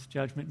ourselves in this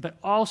judgment, but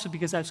also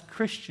because as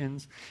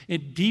Christians,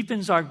 it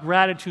deepens our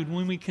gratitude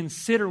when we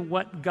consider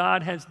what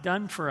God has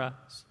done for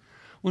us.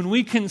 When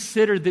we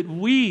consider that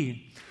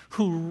we,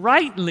 who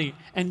rightly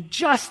and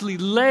justly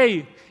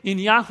lay in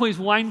Yahweh's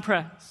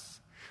winepress,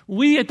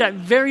 we at that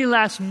very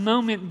last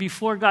moment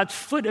before God's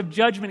foot of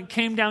judgment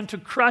came down to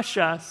crush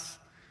us,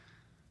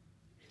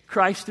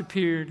 Christ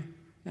appeared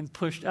and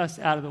pushed us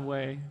out of the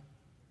way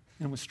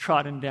and was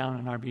trodden down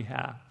on our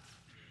behalf.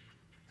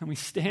 And we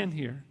stand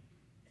here,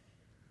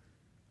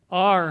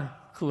 our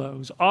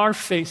clothes, our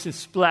faces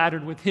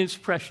splattered with his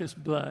precious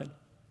blood,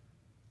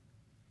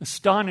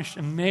 astonished,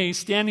 amazed,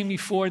 standing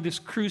before this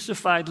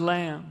crucified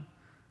lamb,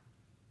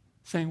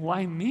 saying,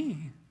 why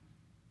me?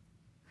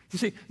 You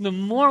see, the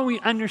more we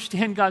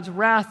understand God's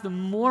wrath, the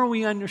more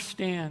we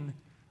understand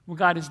what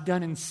God has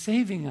done in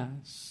saving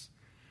us.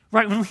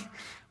 Right?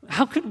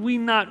 How could we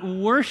not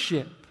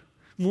worship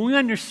when we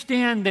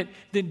understand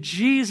that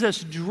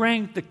Jesus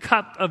drank the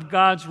cup of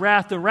God's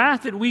wrath, the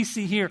wrath that we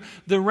see here,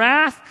 the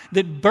wrath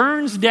that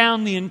burns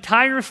down the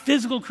entire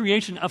physical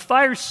creation, a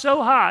fire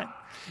so hot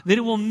that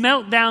it will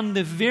melt down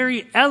the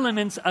very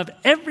elements of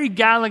every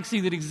galaxy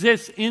that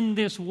exists in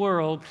this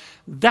world.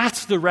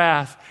 That's the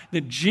wrath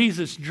that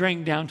Jesus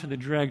drank down to the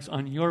dregs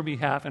on your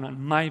behalf and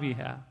on my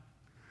behalf.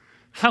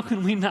 How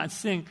can we not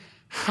sing,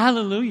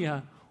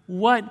 hallelujah?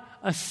 What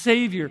a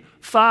Savior,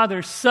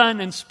 Father, Son,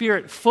 and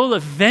Spirit, full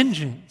of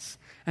vengeance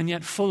and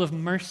yet full of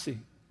mercy.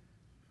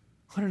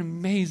 What an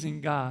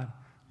amazing God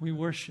we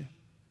worship.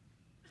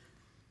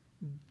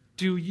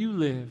 Do you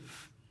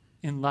live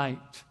in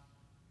light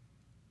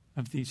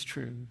of these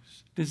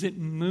truths? Does it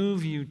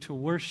move you to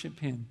worship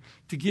him,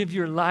 to give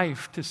your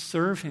life to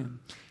serve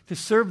him, to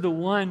serve the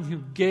one who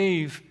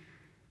gave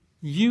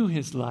you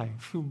his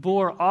life, who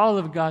bore all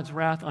of God's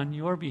wrath on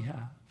your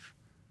behalf,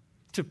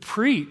 to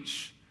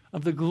preach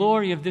of the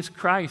glory of this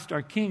Christ,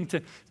 our King,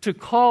 to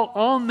call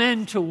all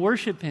men to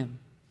worship him?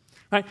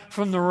 Right?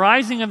 From the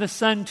rising of the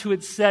sun to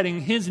its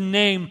setting, his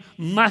name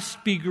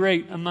must be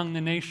great among the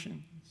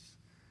nations.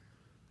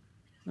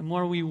 The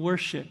more we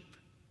worship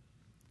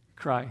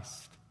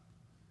Christ,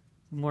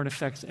 the more it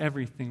affects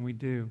everything we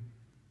do.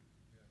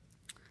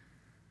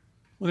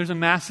 Well, there's a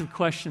massive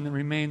question that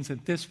remains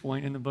at this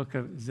point in the book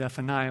of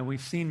Zephaniah. We've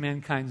seen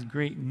mankind's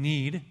great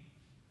need.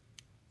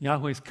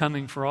 Yahweh's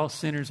coming for all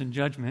sinners in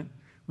judgment.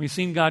 We've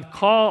seen God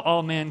call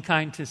all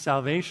mankind to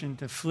salvation,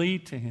 to flee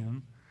to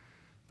him.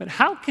 But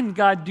how can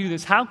God do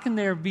this? How can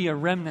there be a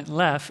remnant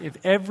left if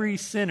every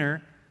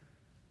sinner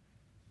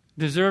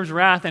deserves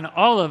wrath and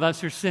all of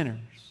us are sinners?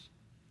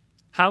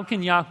 How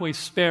can Yahweh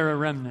spare a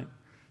remnant?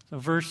 So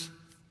verse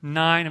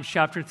 9 of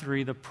chapter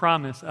 3, the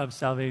promise of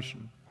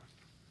salvation.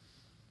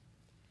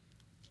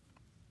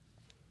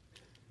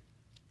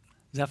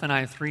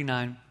 Zephaniah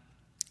 3:9,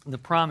 the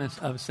promise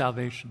of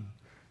salvation.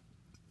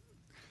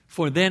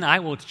 For then I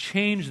will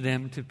change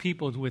them to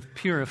peoples with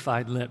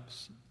purified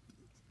lips.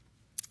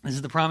 This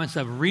is the promise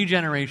of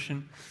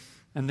regeneration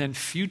and then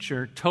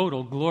future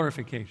total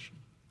glorification.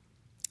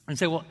 And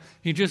say, well,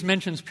 he just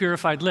mentions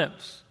purified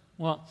lips.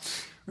 Well,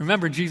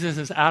 remember, Jesus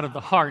is out of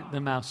the heart,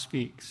 the mouth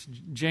speaks.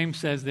 James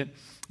says that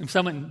if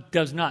someone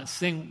does not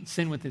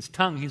sin with his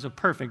tongue, he's a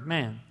perfect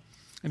man.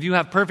 If you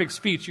have perfect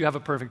speech, you have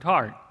a perfect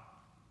heart.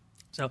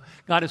 So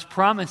God is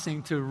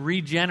promising to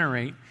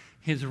regenerate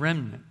his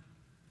remnant.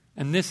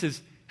 And this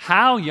is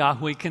how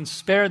Yahweh can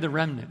spare the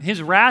remnant.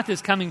 His wrath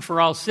is coming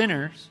for all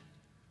sinners,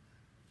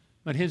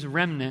 but his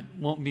remnant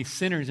won't be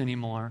sinners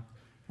anymore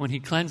when he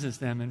cleanses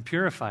them and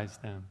purifies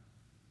them.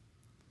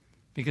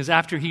 Because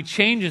after he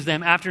changes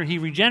them, after he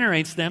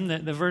regenerates them,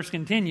 the verse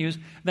continues,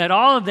 that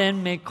all of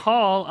them may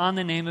call on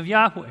the name of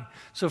Yahweh.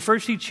 So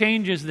first he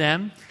changes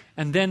them,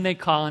 and then they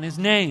call on his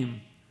name.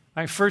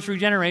 Right? First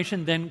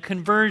regeneration, then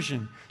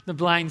conversion. The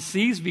blind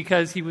sees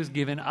because he was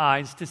given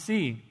eyes to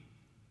see.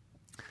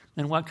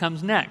 Then what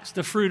comes next?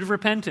 The fruit of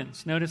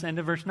repentance. Notice end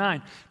of verse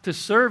 9. To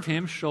serve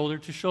him shoulder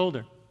to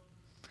shoulder.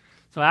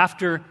 So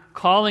after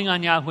calling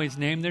on Yahweh's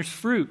name, there's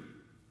fruit.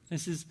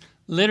 This is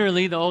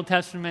literally the Old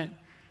Testament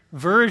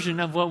version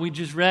of what we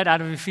just read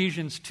out of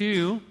Ephesians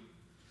 2,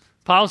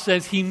 Paul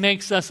says he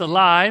makes us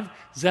alive.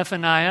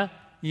 Zephaniah,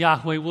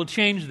 Yahweh will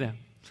change them.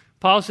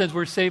 Paul says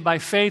we're saved by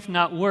faith,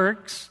 not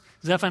works.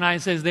 Zephaniah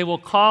says they will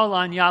call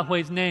on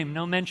Yahweh's name,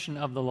 no mention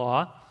of the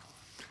law.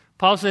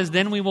 Paul says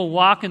then we will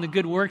walk in the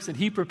good works that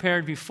he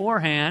prepared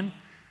beforehand.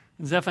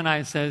 And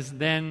Zephaniah says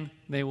then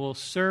they will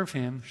serve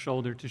him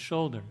shoulder to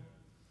shoulder.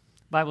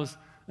 The Bible's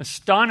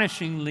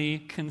astonishingly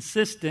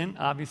consistent.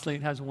 Obviously,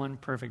 it has one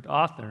perfect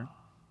author.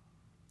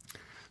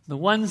 The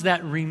ones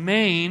that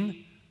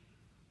remain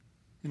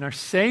and are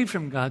saved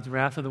from God's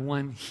wrath are the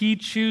one he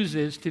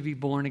chooses to be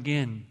born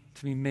again,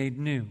 to be made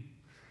new.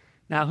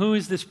 Now, who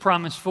is this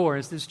promise for?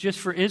 Is this just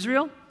for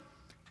Israel?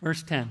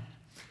 Verse 10.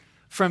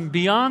 From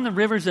beyond the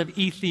rivers of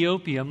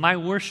Ethiopia, my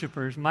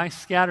worshipers, my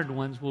scattered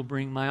ones, will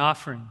bring my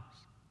offerings.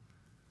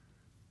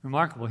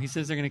 Remarkable. He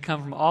says they're going to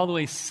come from all the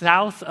way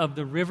south of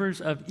the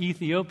rivers of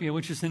Ethiopia,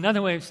 which is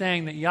another way of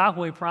saying that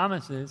Yahweh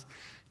promises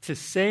to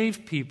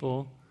save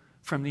people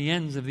from the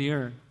ends of the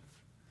earth.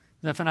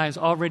 Zephaniah has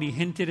already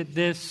hinted at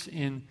this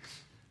in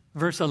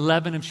verse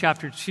 11 of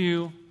chapter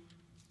 2.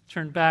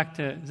 Turn back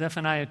to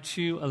Zephaniah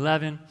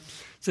 2:11. It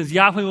says,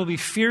 Yahweh will be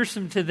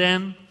fearsome to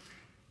them.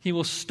 He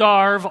will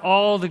starve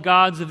all the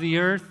gods of the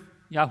earth.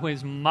 Yahweh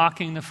is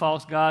mocking the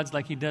false gods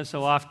like he does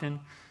so often.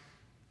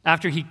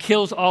 After he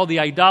kills all the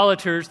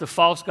idolaters, the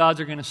false gods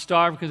are going to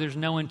starve because there's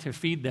no one to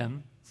feed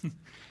them.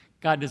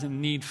 God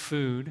doesn't need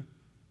food.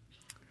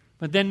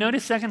 But then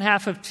notice second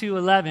half of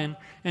 2:11,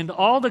 and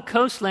all the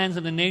coastlands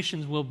of the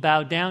nations will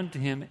bow down to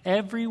him,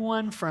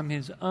 everyone from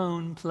his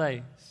own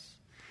place.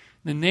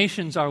 The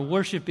nations are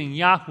worshiping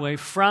Yahweh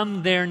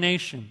from their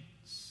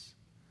nations.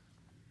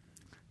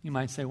 You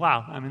might say,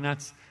 wow, I mean,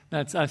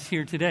 that's us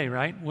here today,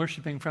 right?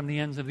 Worshiping from the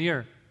ends of the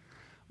earth.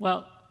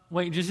 Well,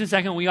 wait just a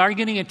second. We are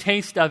getting a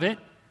taste of it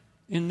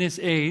in this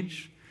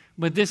age,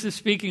 but this is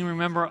speaking,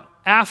 remember,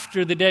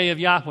 after the day of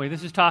Yahweh.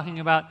 This is talking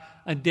about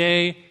a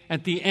day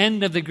at the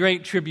end of the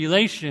Great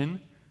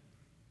Tribulation,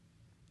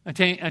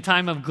 a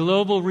time of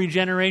global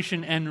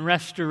regeneration and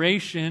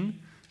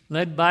restoration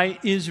led by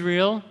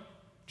Israel.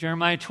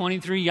 Jeremiah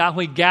 23,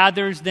 Yahweh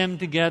gathers them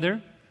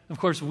together. Of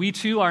course, we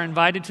too are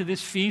invited to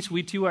this feast.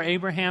 We too are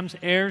Abraham's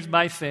heirs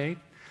by faith.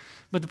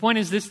 But the point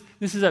is this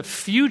is a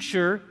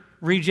future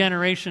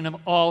regeneration of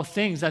all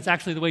things. That's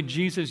actually the way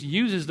Jesus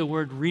uses the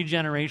word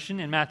regeneration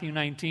in Matthew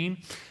 19.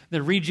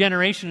 The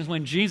regeneration is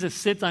when Jesus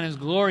sits on his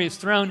glorious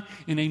throne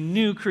in a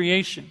new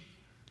creation.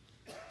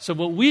 So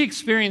what we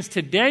experience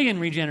today in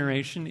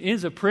regeneration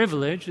is a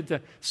privilege. It's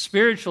a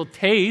spiritual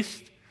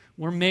taste.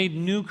 We're made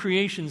new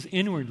creations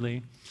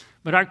inwardly.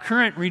 But our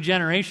current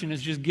regeneration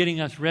is just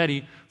getting us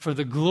ready for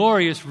the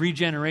glorious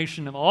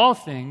regeneration of all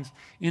things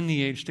in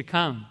the age to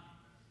come.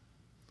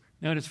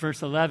 Notice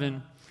verse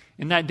 11.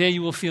 In that day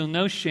you will feel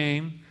no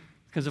shame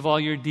because of all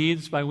your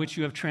deeds by which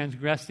you have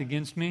transgressed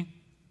against me.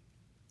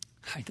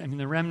 I mean,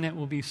 the remnant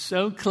will be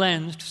so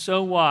cleansed,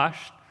 so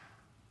washed,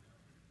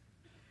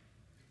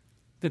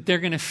 that they're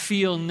going to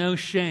feel no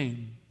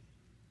shame.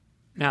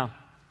 Now,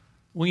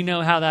 we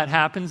know how that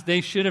happens.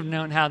 They should have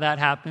known how that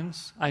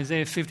happens.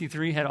 Isaiah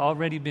 53 had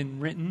already been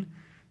written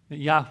that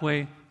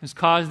Yahweh has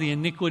caused the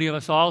iniquity of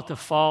us all to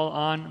fall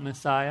on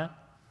Messiah.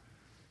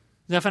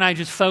 Zephaniah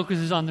just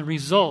focuses on the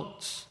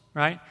results,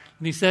 right?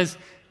 And he says,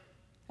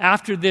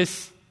 after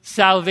this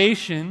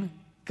salvation,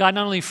 God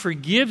not only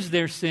forgives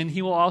their sin,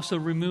 he will also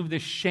remove the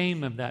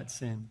shame of that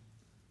sin.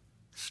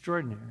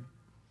 Extraordinary.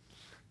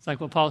 It's like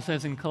what Paul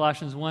says in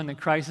Colossians 1, that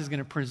Christ is going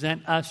to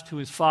present us to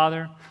his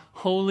Father,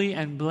 holy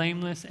and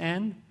blameless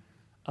and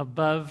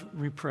above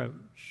reproach.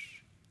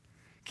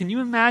 Can you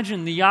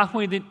imagine the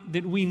Yahweh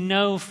that we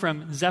know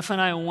from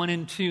Zephaniah 1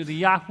 and 2, the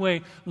Yahweh,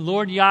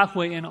 Lord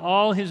Yahweh in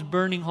all his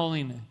burning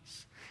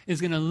holiness,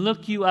 is going to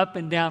look you up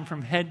and down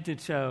from head to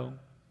toe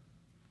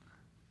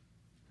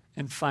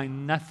and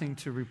find nothing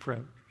to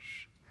reproach.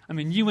 I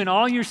mean, you in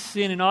all your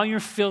sin and all your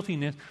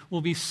filthiness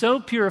will be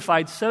so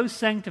purified, so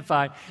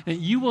sanctified, that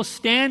you will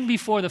stand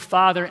before the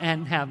Father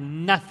and have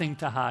nothing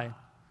to hide.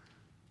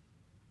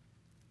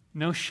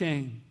 No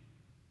shame.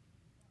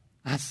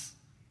 That's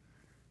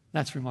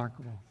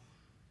remarkable.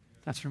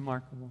 That's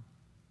remarkable.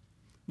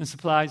 This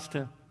applies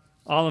to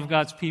all of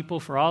God's people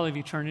for all of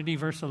eternity.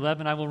 Verse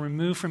 11, I will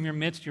remove from your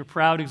midst your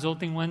proud,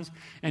 exulting ones,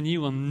 and you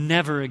will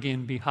never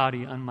again be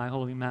haughty on my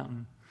holy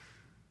mountain.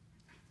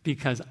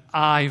 Because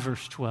I,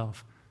 verse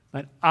 12,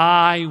 but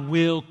I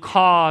will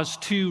cause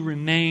to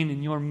remain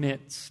in your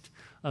midst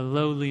a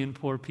lowly and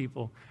poor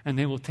people, and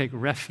they will take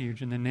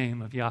refuge in the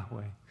name of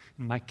Yahweh,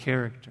 in my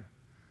character.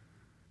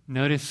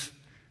 Notice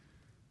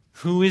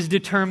who is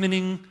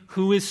determining,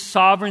 who is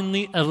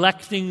sovereignly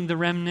electing the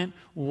remnant.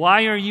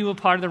 Why are you a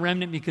part of the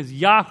remnant? Because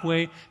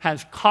Yahweh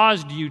has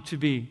caused you to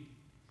be.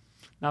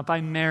 Not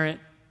by merit.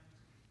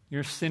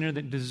 You're a sinner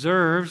that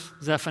deserves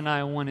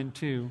Zephaniah 1 and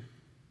 2.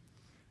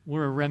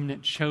 We're a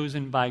remnant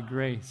chosen by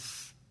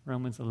grace.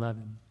 Romans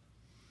 11.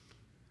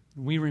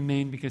 We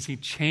remain because he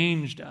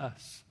changed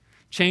us.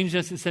 Changed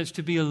us, it says,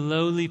 to be a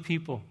lowly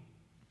people.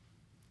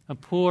 A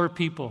poor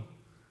people.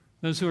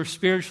 Those who are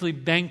spiritually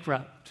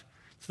bankrupt.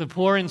 It's the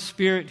poor in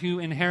spirit who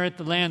inherit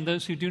the land,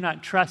 those who do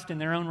not trust in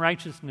their own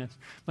righteousness,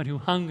 but who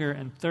hunger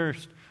and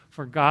thirst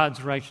for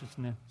God's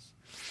righteousness.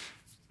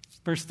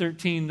 Verse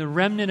 13, the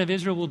remnant of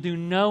Israel will do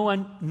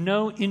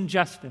no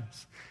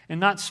injustice and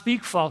not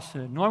speak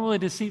falsehood, nor will a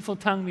deceitful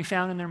tongue be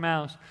found in their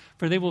mouths,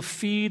 for they will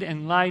feed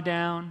and lie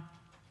down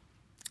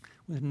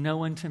with no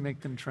one to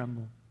make them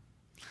tremble.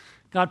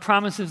 God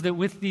promises that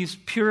with these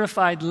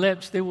purified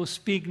lips, they will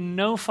speak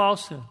no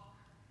falsehood.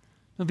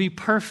 They'll be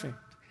perfect.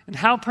 And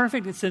how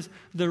perfect? It says,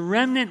 the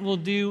remnant will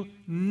do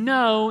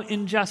no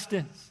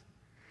injustice.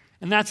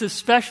 And that's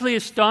especially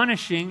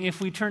astonishing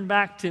if we turn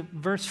back to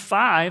verse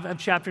 5 of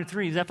chapter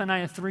 3,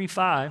 Zephaniah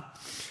 3:5,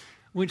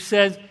 which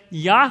says,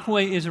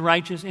 Yahweh is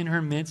righteous in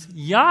her midst.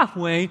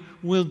 Yahweh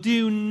will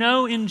do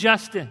no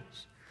injustice.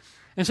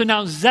 And so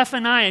now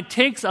Zephaniah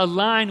takes a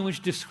line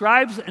which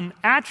describes an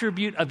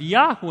attribute of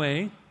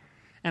Yahweh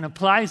and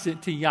applies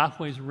it to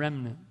Yahweh's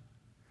remnant.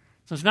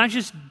 So it's not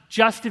just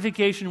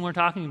justification we're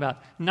talking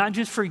about, not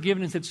just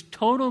forgiveness, it's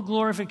total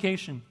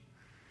glorification.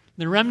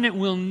 The remnant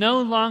will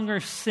no longer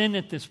sin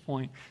at this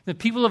point. The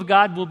people of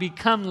God will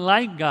become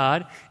like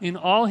God in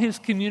all his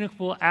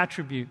communicable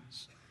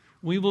attributes.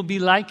 We will be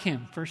like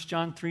him, 1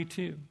 John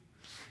 3:2.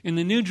 In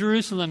the New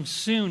Jerusalem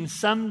soon,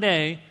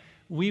 someday,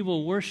 we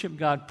will worship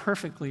God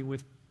perfectly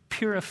with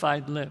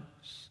purified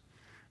lips.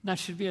 And that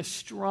should be a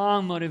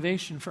strong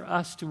motivation for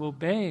us to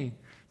obey,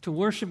 to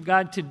worship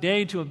God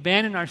today, to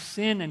abandon our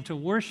sin and to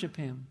worship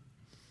him.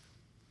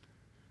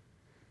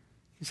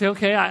 You say,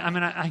 okay,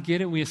 I get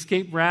it. We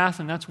escape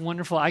wrath, and that's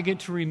wonderful. I get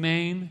to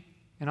remain,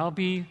 and I'll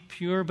be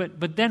pure.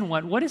 But then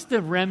what? What does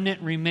the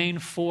remnant remain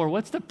for?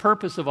 What's the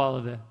purpose of all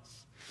of this?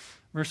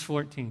 Verse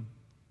 14.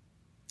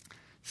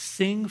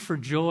 Sing for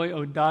joy,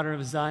 O daughter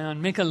of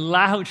Zion. Make a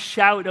loud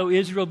shout, O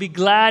Israel. Be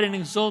glad and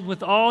exult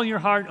with all your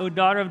heart, O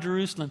daughter of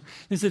Jerusalem.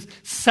 This is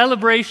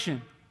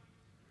celebration.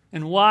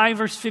 And why?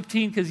 Verse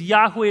 15, because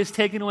Yahweh has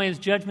taken away his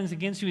judgments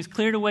against you. He's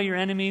cleared away your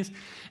enemies.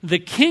 The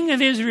King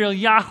of Israel,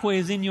 Yahweh,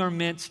 is in your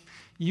midst.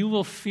 You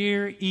will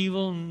fear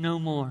evil no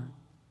more.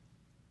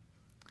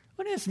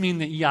 What does it mean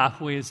that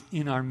Yahweh is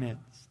in our midst?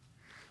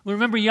 Well,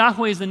 remember,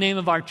 Yahweh is the name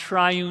of our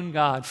triune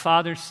God,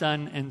 Father,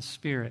 Son, and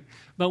Spirit.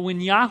 But when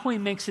Yahweh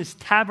makes his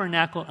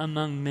tabernacle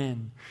among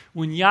men,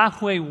 when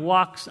Yahweh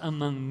walks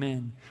among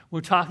men,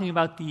 we're talking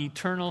about the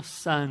eternal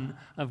Son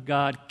of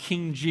God,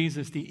 King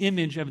Jesus, the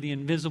image of the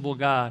invisible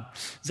God.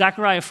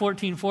 Zechariah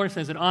 14:4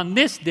 says that on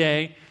this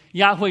day,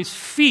 Yahweh's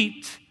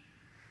feet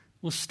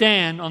will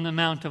stand on the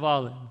Mount of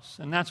Olives.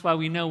 And that's why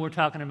we know we're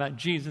talking about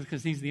Jesus,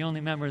 because he's the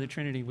only member of the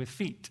Trinity with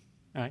feet.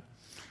 All right?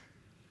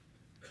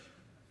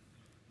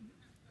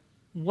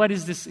 What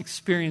is this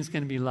experience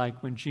going to be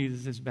like when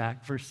Jesus is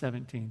back? Verse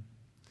 17.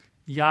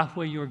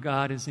 Yahweh your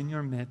God is in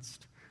your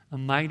midst, a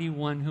mighty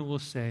one who will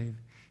save.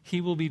 He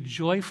will be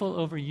joyful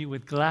over you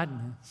with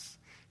gladness.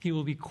 He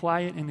will be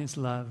quiet in his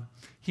love.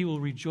 He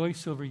will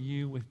rejoice over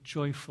you with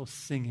joyful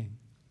singing.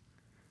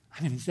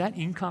 I mean, is that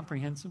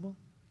incomprehensible?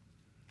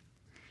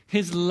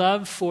 His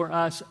love for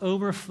us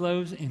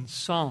overflows in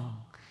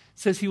song. It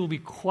says he will be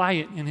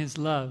quiet in his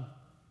love.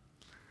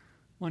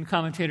 One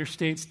commentator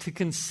states, to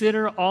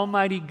consider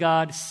Almighty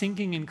God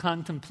sinking in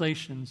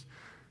contemplations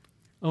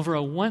over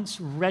a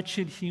once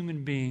wretched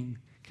human being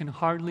can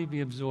hardly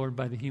be absorbed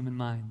by the human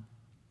mind.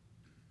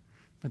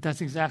 But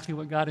that's exactly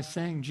what God is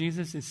saying.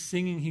 Jesus is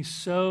singing. He's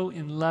so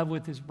in love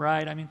with his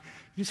bride. I mean,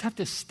 you just have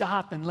to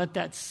stop and let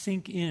that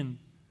sink in.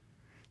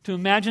 To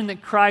imagine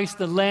that Christ,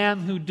 the Lamb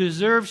who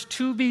deserves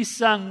to be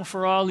sung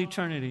for all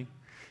eternity,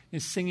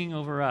 is singing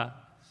over us.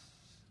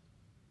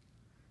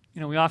 You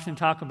know, we often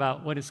talk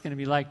about what it's going to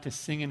be like to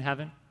sing in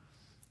heaven.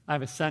 I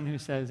have a son who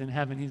says in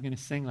heaven he's going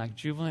to sing like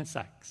jubilant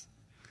sax.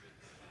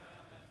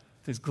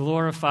 His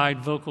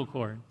glorified vocal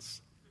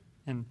cords.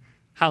 And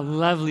how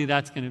lovely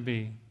that's going to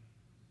be.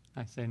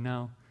 I say,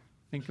 no,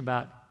 think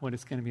about what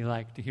it's going to be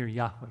like to hear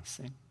Yahweh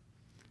sing.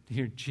 To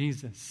hear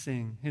Jesus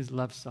sing his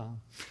love song.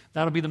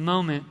 That'll be the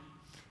moment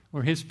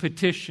where his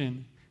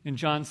petition in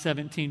John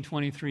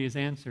 17:23 is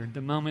answered.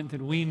 The moment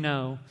that we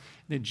know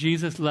that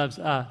Jesus loves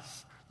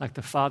us like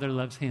the Father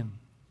loves him.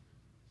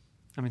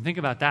 I mean, think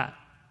about that.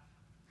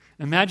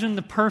 Imagine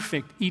the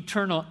perfect,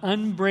 eternal,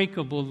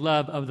 unbreakable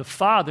love of the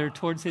Father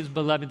towards his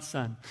beloved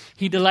Son.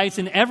 He delights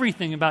in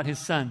everything about his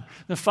Son.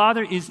 The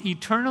Father is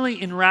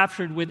eternally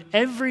enraptured with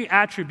every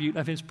attribute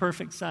of his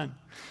perfect Son.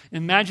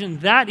 Imagine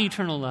that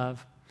eternal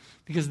love,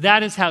 because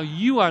that is how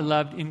you are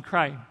loved in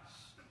Christ.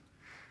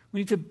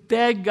 We need to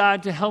beg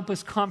God to help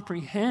us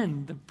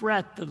comprehend the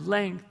breadth, the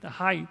length, the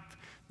height,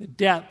 the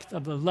depth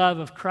of the love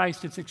of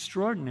Christ. It's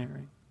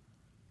extraordinary.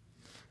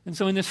 And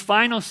so in this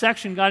final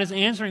section, God is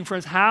answering for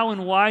us how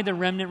and why the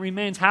remnant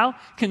remains. How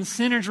can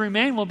sinners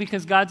remain? Well,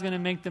 because God's going to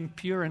make them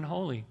pure and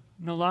holy,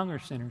 no longer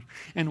sinners.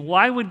 And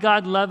why would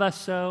God love us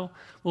so?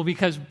 Well,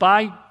 because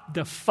by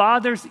the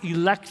Father's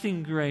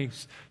electing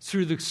grace,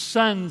 through the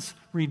Son's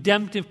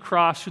redemptive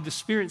cross, through the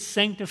Spirit's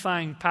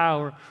sanctifying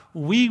power,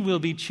 we will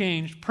be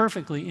changed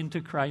perfectly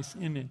into Christ's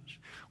image.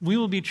 We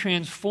will be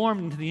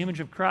transformed into the image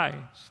of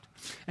Christ.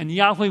 And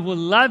Yahweh will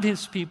love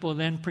his people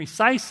then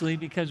precisely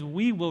because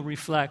we will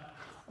reflect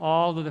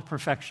all of the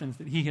perfections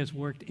that he has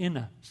worked in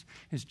us.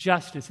 His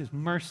justice, his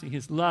mercy,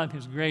 his love,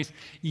 his grace.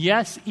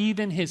 Yes,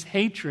 even his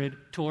hatred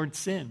toward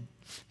sin,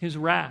 his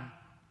wrath,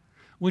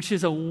 which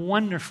is a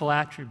wonderful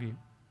attribute.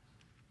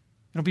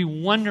 It'll be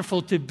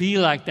wonderful to be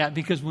like that,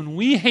 because when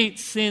we hate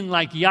sin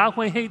like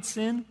Yahweh hates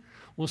sin,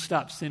 we'll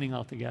stop sinning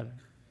altogether.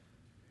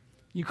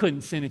 You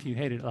couldn't sin if you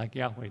hated it like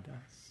Yahweh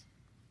does.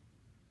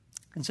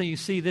 And so you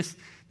see, this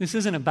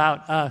isn't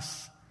about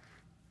us.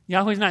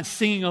 Yahweh's not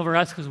singing over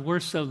us because we're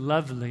so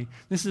lovely.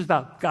 This is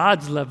about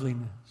God's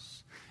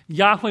loveliness.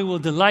 Yahweh will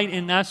delight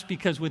in us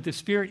because with the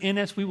Spirit in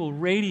us, we will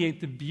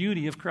radiate the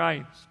beauty of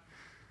Christ.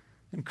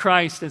 And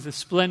Christ, as the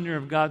splendor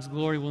of God's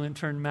glory, will in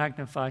turn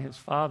magnify his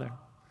Father.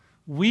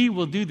 We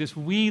will do this,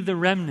 we the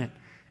remnant.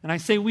 And I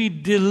say we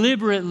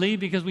deliberately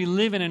because we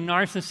live in a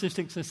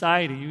narcissistic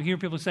society. You hear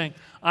people saying,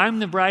 I'm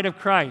the bride of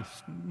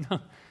Christ.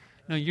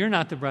 No, you're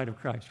not the bride of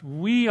Christ.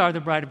 We are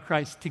the bride of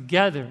Christ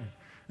together.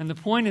 And the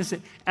point is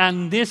that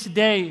on this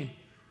day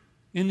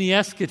in the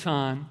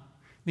eschaton,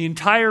 the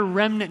entire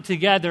remnant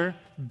together,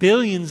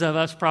 billions of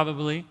us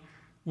probably,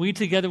 we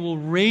together will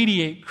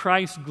radiate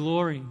Christ's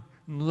glory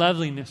and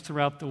loveliness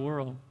throughout the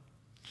world.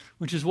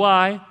 Which is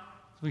why,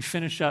 as we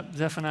finish up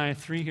Zephaniah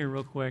 3 here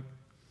real quick,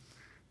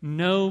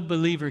 no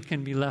believer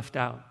can be left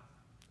out.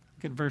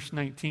 Look at verse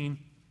 19.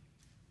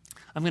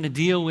 I'm going to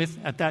deal with,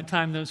 at that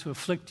time, those who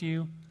afflict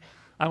you.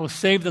 I will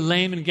save the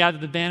lame and gather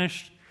the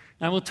banished.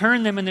 And I will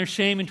turn them in their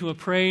shame into a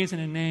praise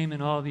and a name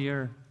in all the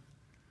earth.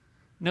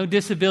 No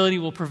disability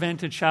will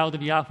prevent a child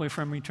of Yahweh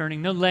from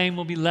returning. No lame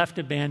will be left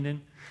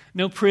abandoned.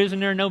 No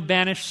prisoner, no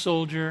banished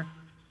soldier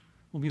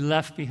will be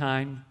left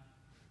behind.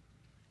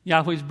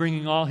 Yahweh is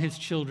bringing all his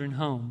children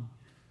home.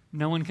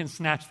 No one can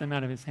snatch them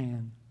out of his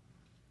hand.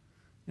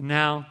 And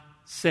now,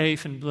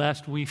 safe and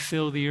blessed, we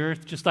fill the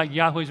earth. Just like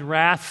Yahweh's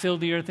wrath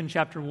filled the earth in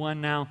chapter 1,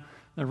 now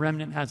the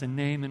remnant has a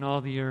name in all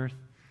the earth.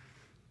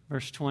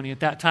 Verse 20,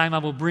 at that time I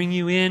will bring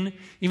you in,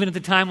 even at the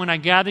time when I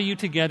gather you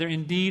together.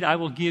 Indeed, I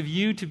will give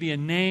you to be a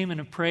name and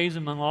a praise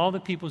among all the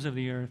peoples of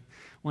the earth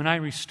when I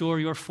restore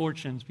your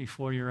fortunes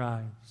before your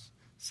eyes,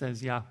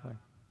 says Yahweh.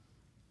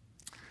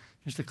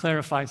 Just to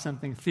clarify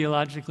something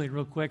theologically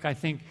real quick, I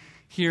think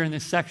here in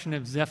this section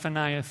of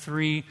Zephaniah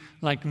 3,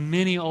 like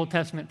many Old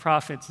Testament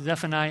prophets,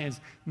 Zephaniah is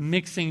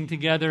mixing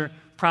together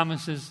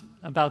promises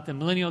about the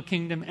millennial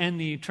kingdom and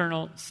the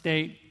eternal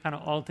state kind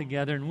of all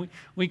together. And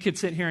we could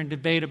sit here and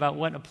debate about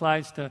what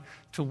applies to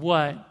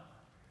what.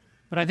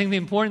 But I think the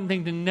important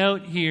thing to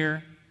note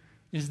here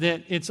is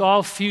that it's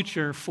all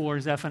future for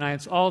Zephaniah.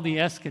 It's all the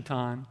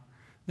eschaton.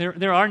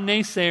 There are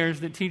naysayers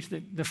that teach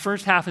that the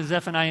first half of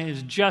Zephaniah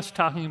is just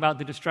talking about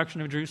the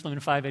destruction of Jerusalem in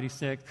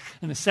 586,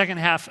 and the second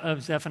half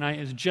of Zephaniah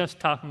is just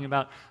talking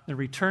about the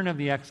return of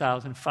the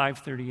exiles in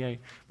 538.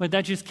 But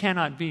that just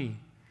cannot be.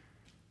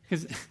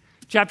 Because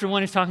chapter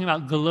 1 is talking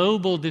about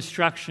global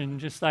destruction,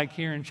 just like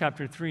here in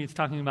chapter 3, it's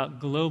talking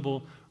about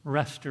global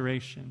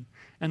restoration.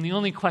 And the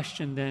only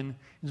question then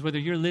is whether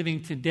you're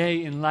living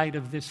today in light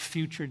of this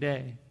future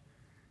day.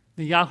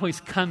 The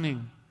Yahweh's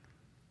coming,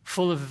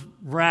 full of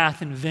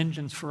wrath and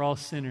vengeance for all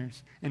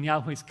sinners, and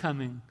Yahweh's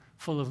coming,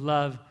 full of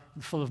love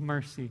and full of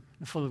mercy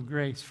and full of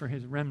grace for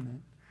his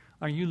remnant.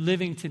 Are you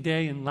living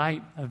today in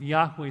light of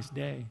Yahweh's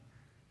day?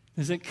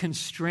 Does it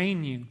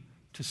constrain you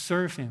to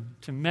serve him,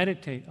 to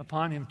meditate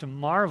upon him, to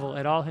marvel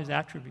at all his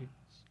attributes,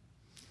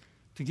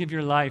 to give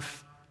your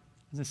life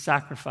as a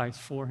sacrifice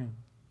for him?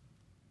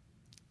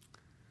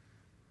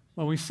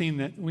 Well, we've seen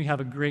that we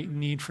have a great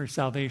need for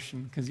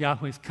salvation because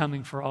Yahweh is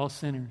coming for all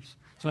sinners.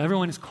 So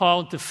everyone is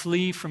called to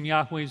flee from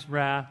Yahweh's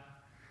wrath.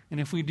 And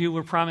if we do,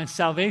 we're promised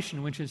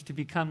salvation, which is to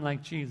become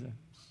like Jesus.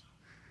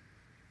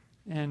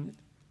 And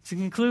to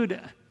conclude,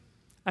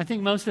 I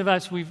think most of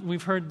us,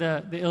 we've heard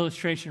the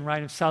illustration,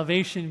 right, of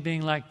salvation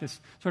being like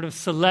this sort of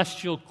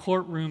celestial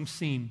courtroom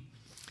scene.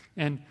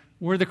 And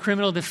we're the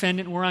criminal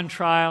defendant, we're on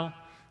trial,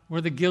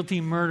 we're the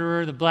guilty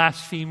murderer, the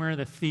blasphemer,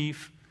 the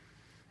thief.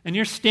 And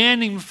you're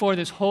standing before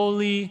this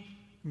holy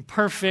and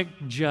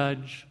perfect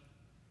judge.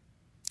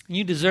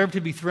 You deserve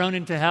to be thrown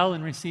into hell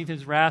and receive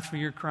his wrath for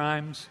your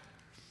crimes.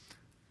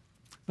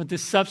 But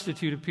this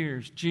substitute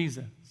appears,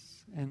 Jesus,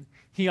 and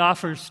he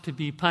offers to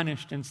be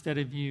punished instead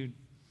of you.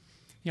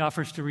 He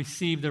offers to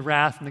receive the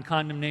wrath and the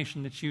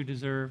condemnation that you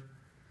deserve.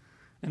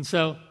 And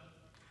so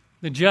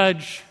the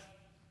judge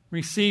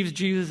receives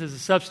Jesus as a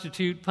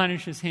substitute,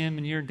 punishes him,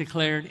 and you're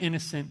declared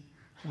innocent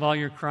of all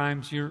your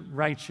crimes. You're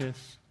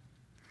righteous.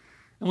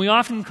 And we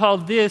often call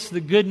this the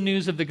good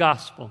news of the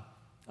gospel,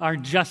 our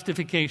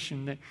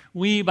justification, that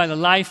we, by the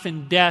life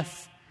and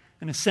death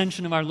and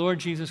ascension of our Lord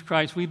Jesus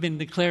Christ, we've been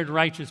declared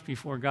righteous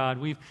before God.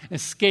 We've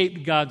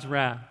escaped God's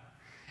wrath.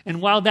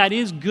 And while that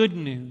is good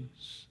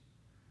news,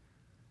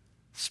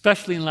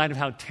 especially in light of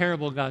how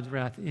terrible God's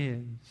wrath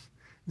is,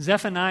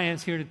 Zephaniah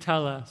is here to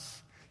tell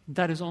us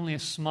that is only a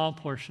small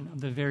portion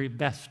of the very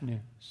best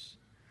news.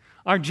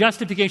 Our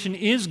justification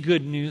is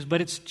good news,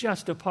 but it's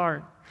just a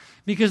part.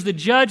 Because the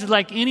judge,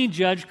 like any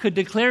judge, could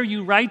declare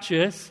you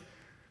righteous,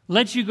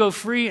 let you go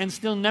free, and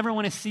still never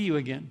want to see you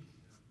again.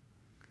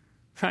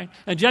 Right?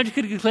 A judge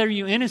could declare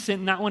you innocent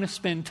and not want to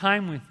spend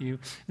time with you.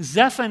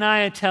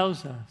 Zephaniah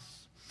tells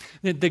us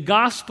that the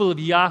gospel of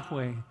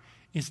Yahweh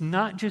is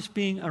not just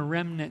being a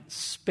remnant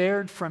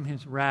spared from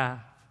his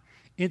wrath,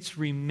 it's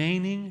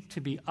remaining to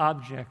be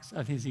objects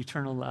of his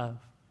eternal love.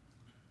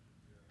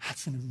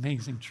 That's an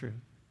amazing truth.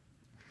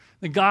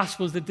 The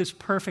gospel is that this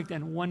perfect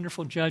and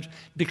wonderful judge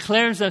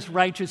declares us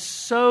righteous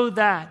so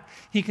that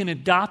he can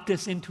adopt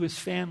us into his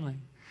family,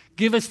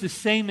 give us the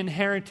same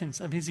inheritance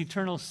of his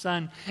eternal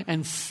Son,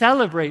 and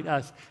celebrate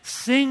us,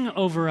 sing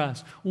over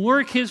us,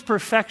 work his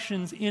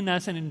perfections in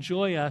us, and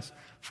enjoy us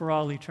for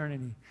all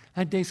eternity.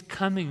 That day's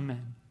coming,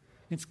 men.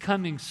 It's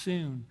coming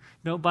soon.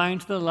 Don't buy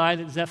into the lie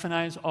that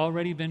Zephaniah has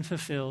already been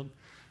fulfilled.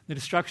 The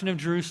destruction of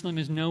Jerusalem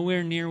is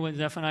nowhere near what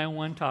Zephaniah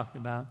 1 talked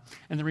about.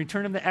 And the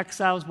return of the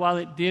exiles, while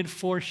it did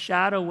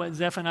foreshadow what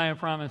Zephaniah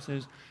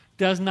promises,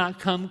 does not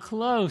come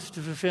close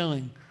to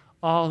fulfilling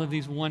all of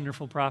these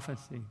wonderful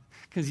prophecies.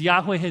 Because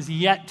Yahweh has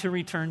yet to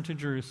return to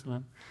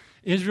Jerusalem.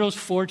 Israel's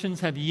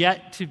fortunes have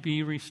yet to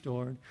be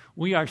restored.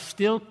 We are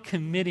still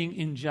committing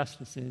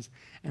injustices,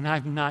 and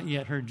I've not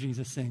yet heard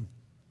Jesus sing.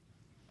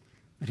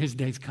 But his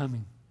day's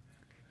coming.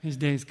 His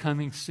day is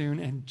coming soon,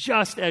 and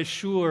just as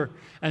sure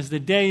as the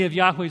day of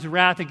Yahweh's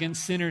wrath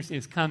against sinners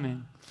is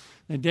coming,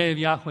 the day of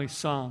Yahweh's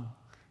song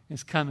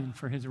is coming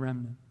for his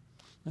remnant.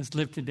 Let's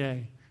live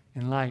today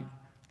in light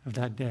of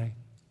that day.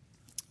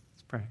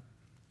 Let's pray.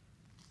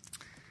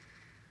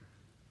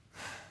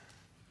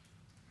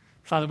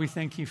 Father, we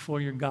thank you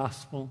for your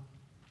gospel,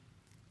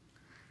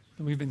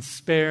 that we've been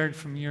spared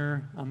from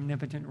your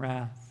omnipotent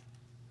wrath.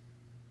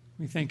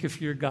 We thank you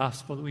for your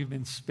gospel, that we've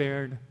been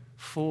spared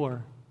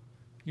for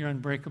your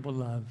unbreakable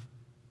love.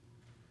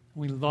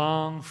 We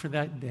long for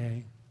that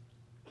day.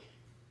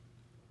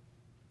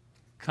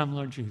 Come,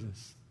 Lord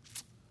Jesus.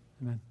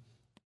 Amen.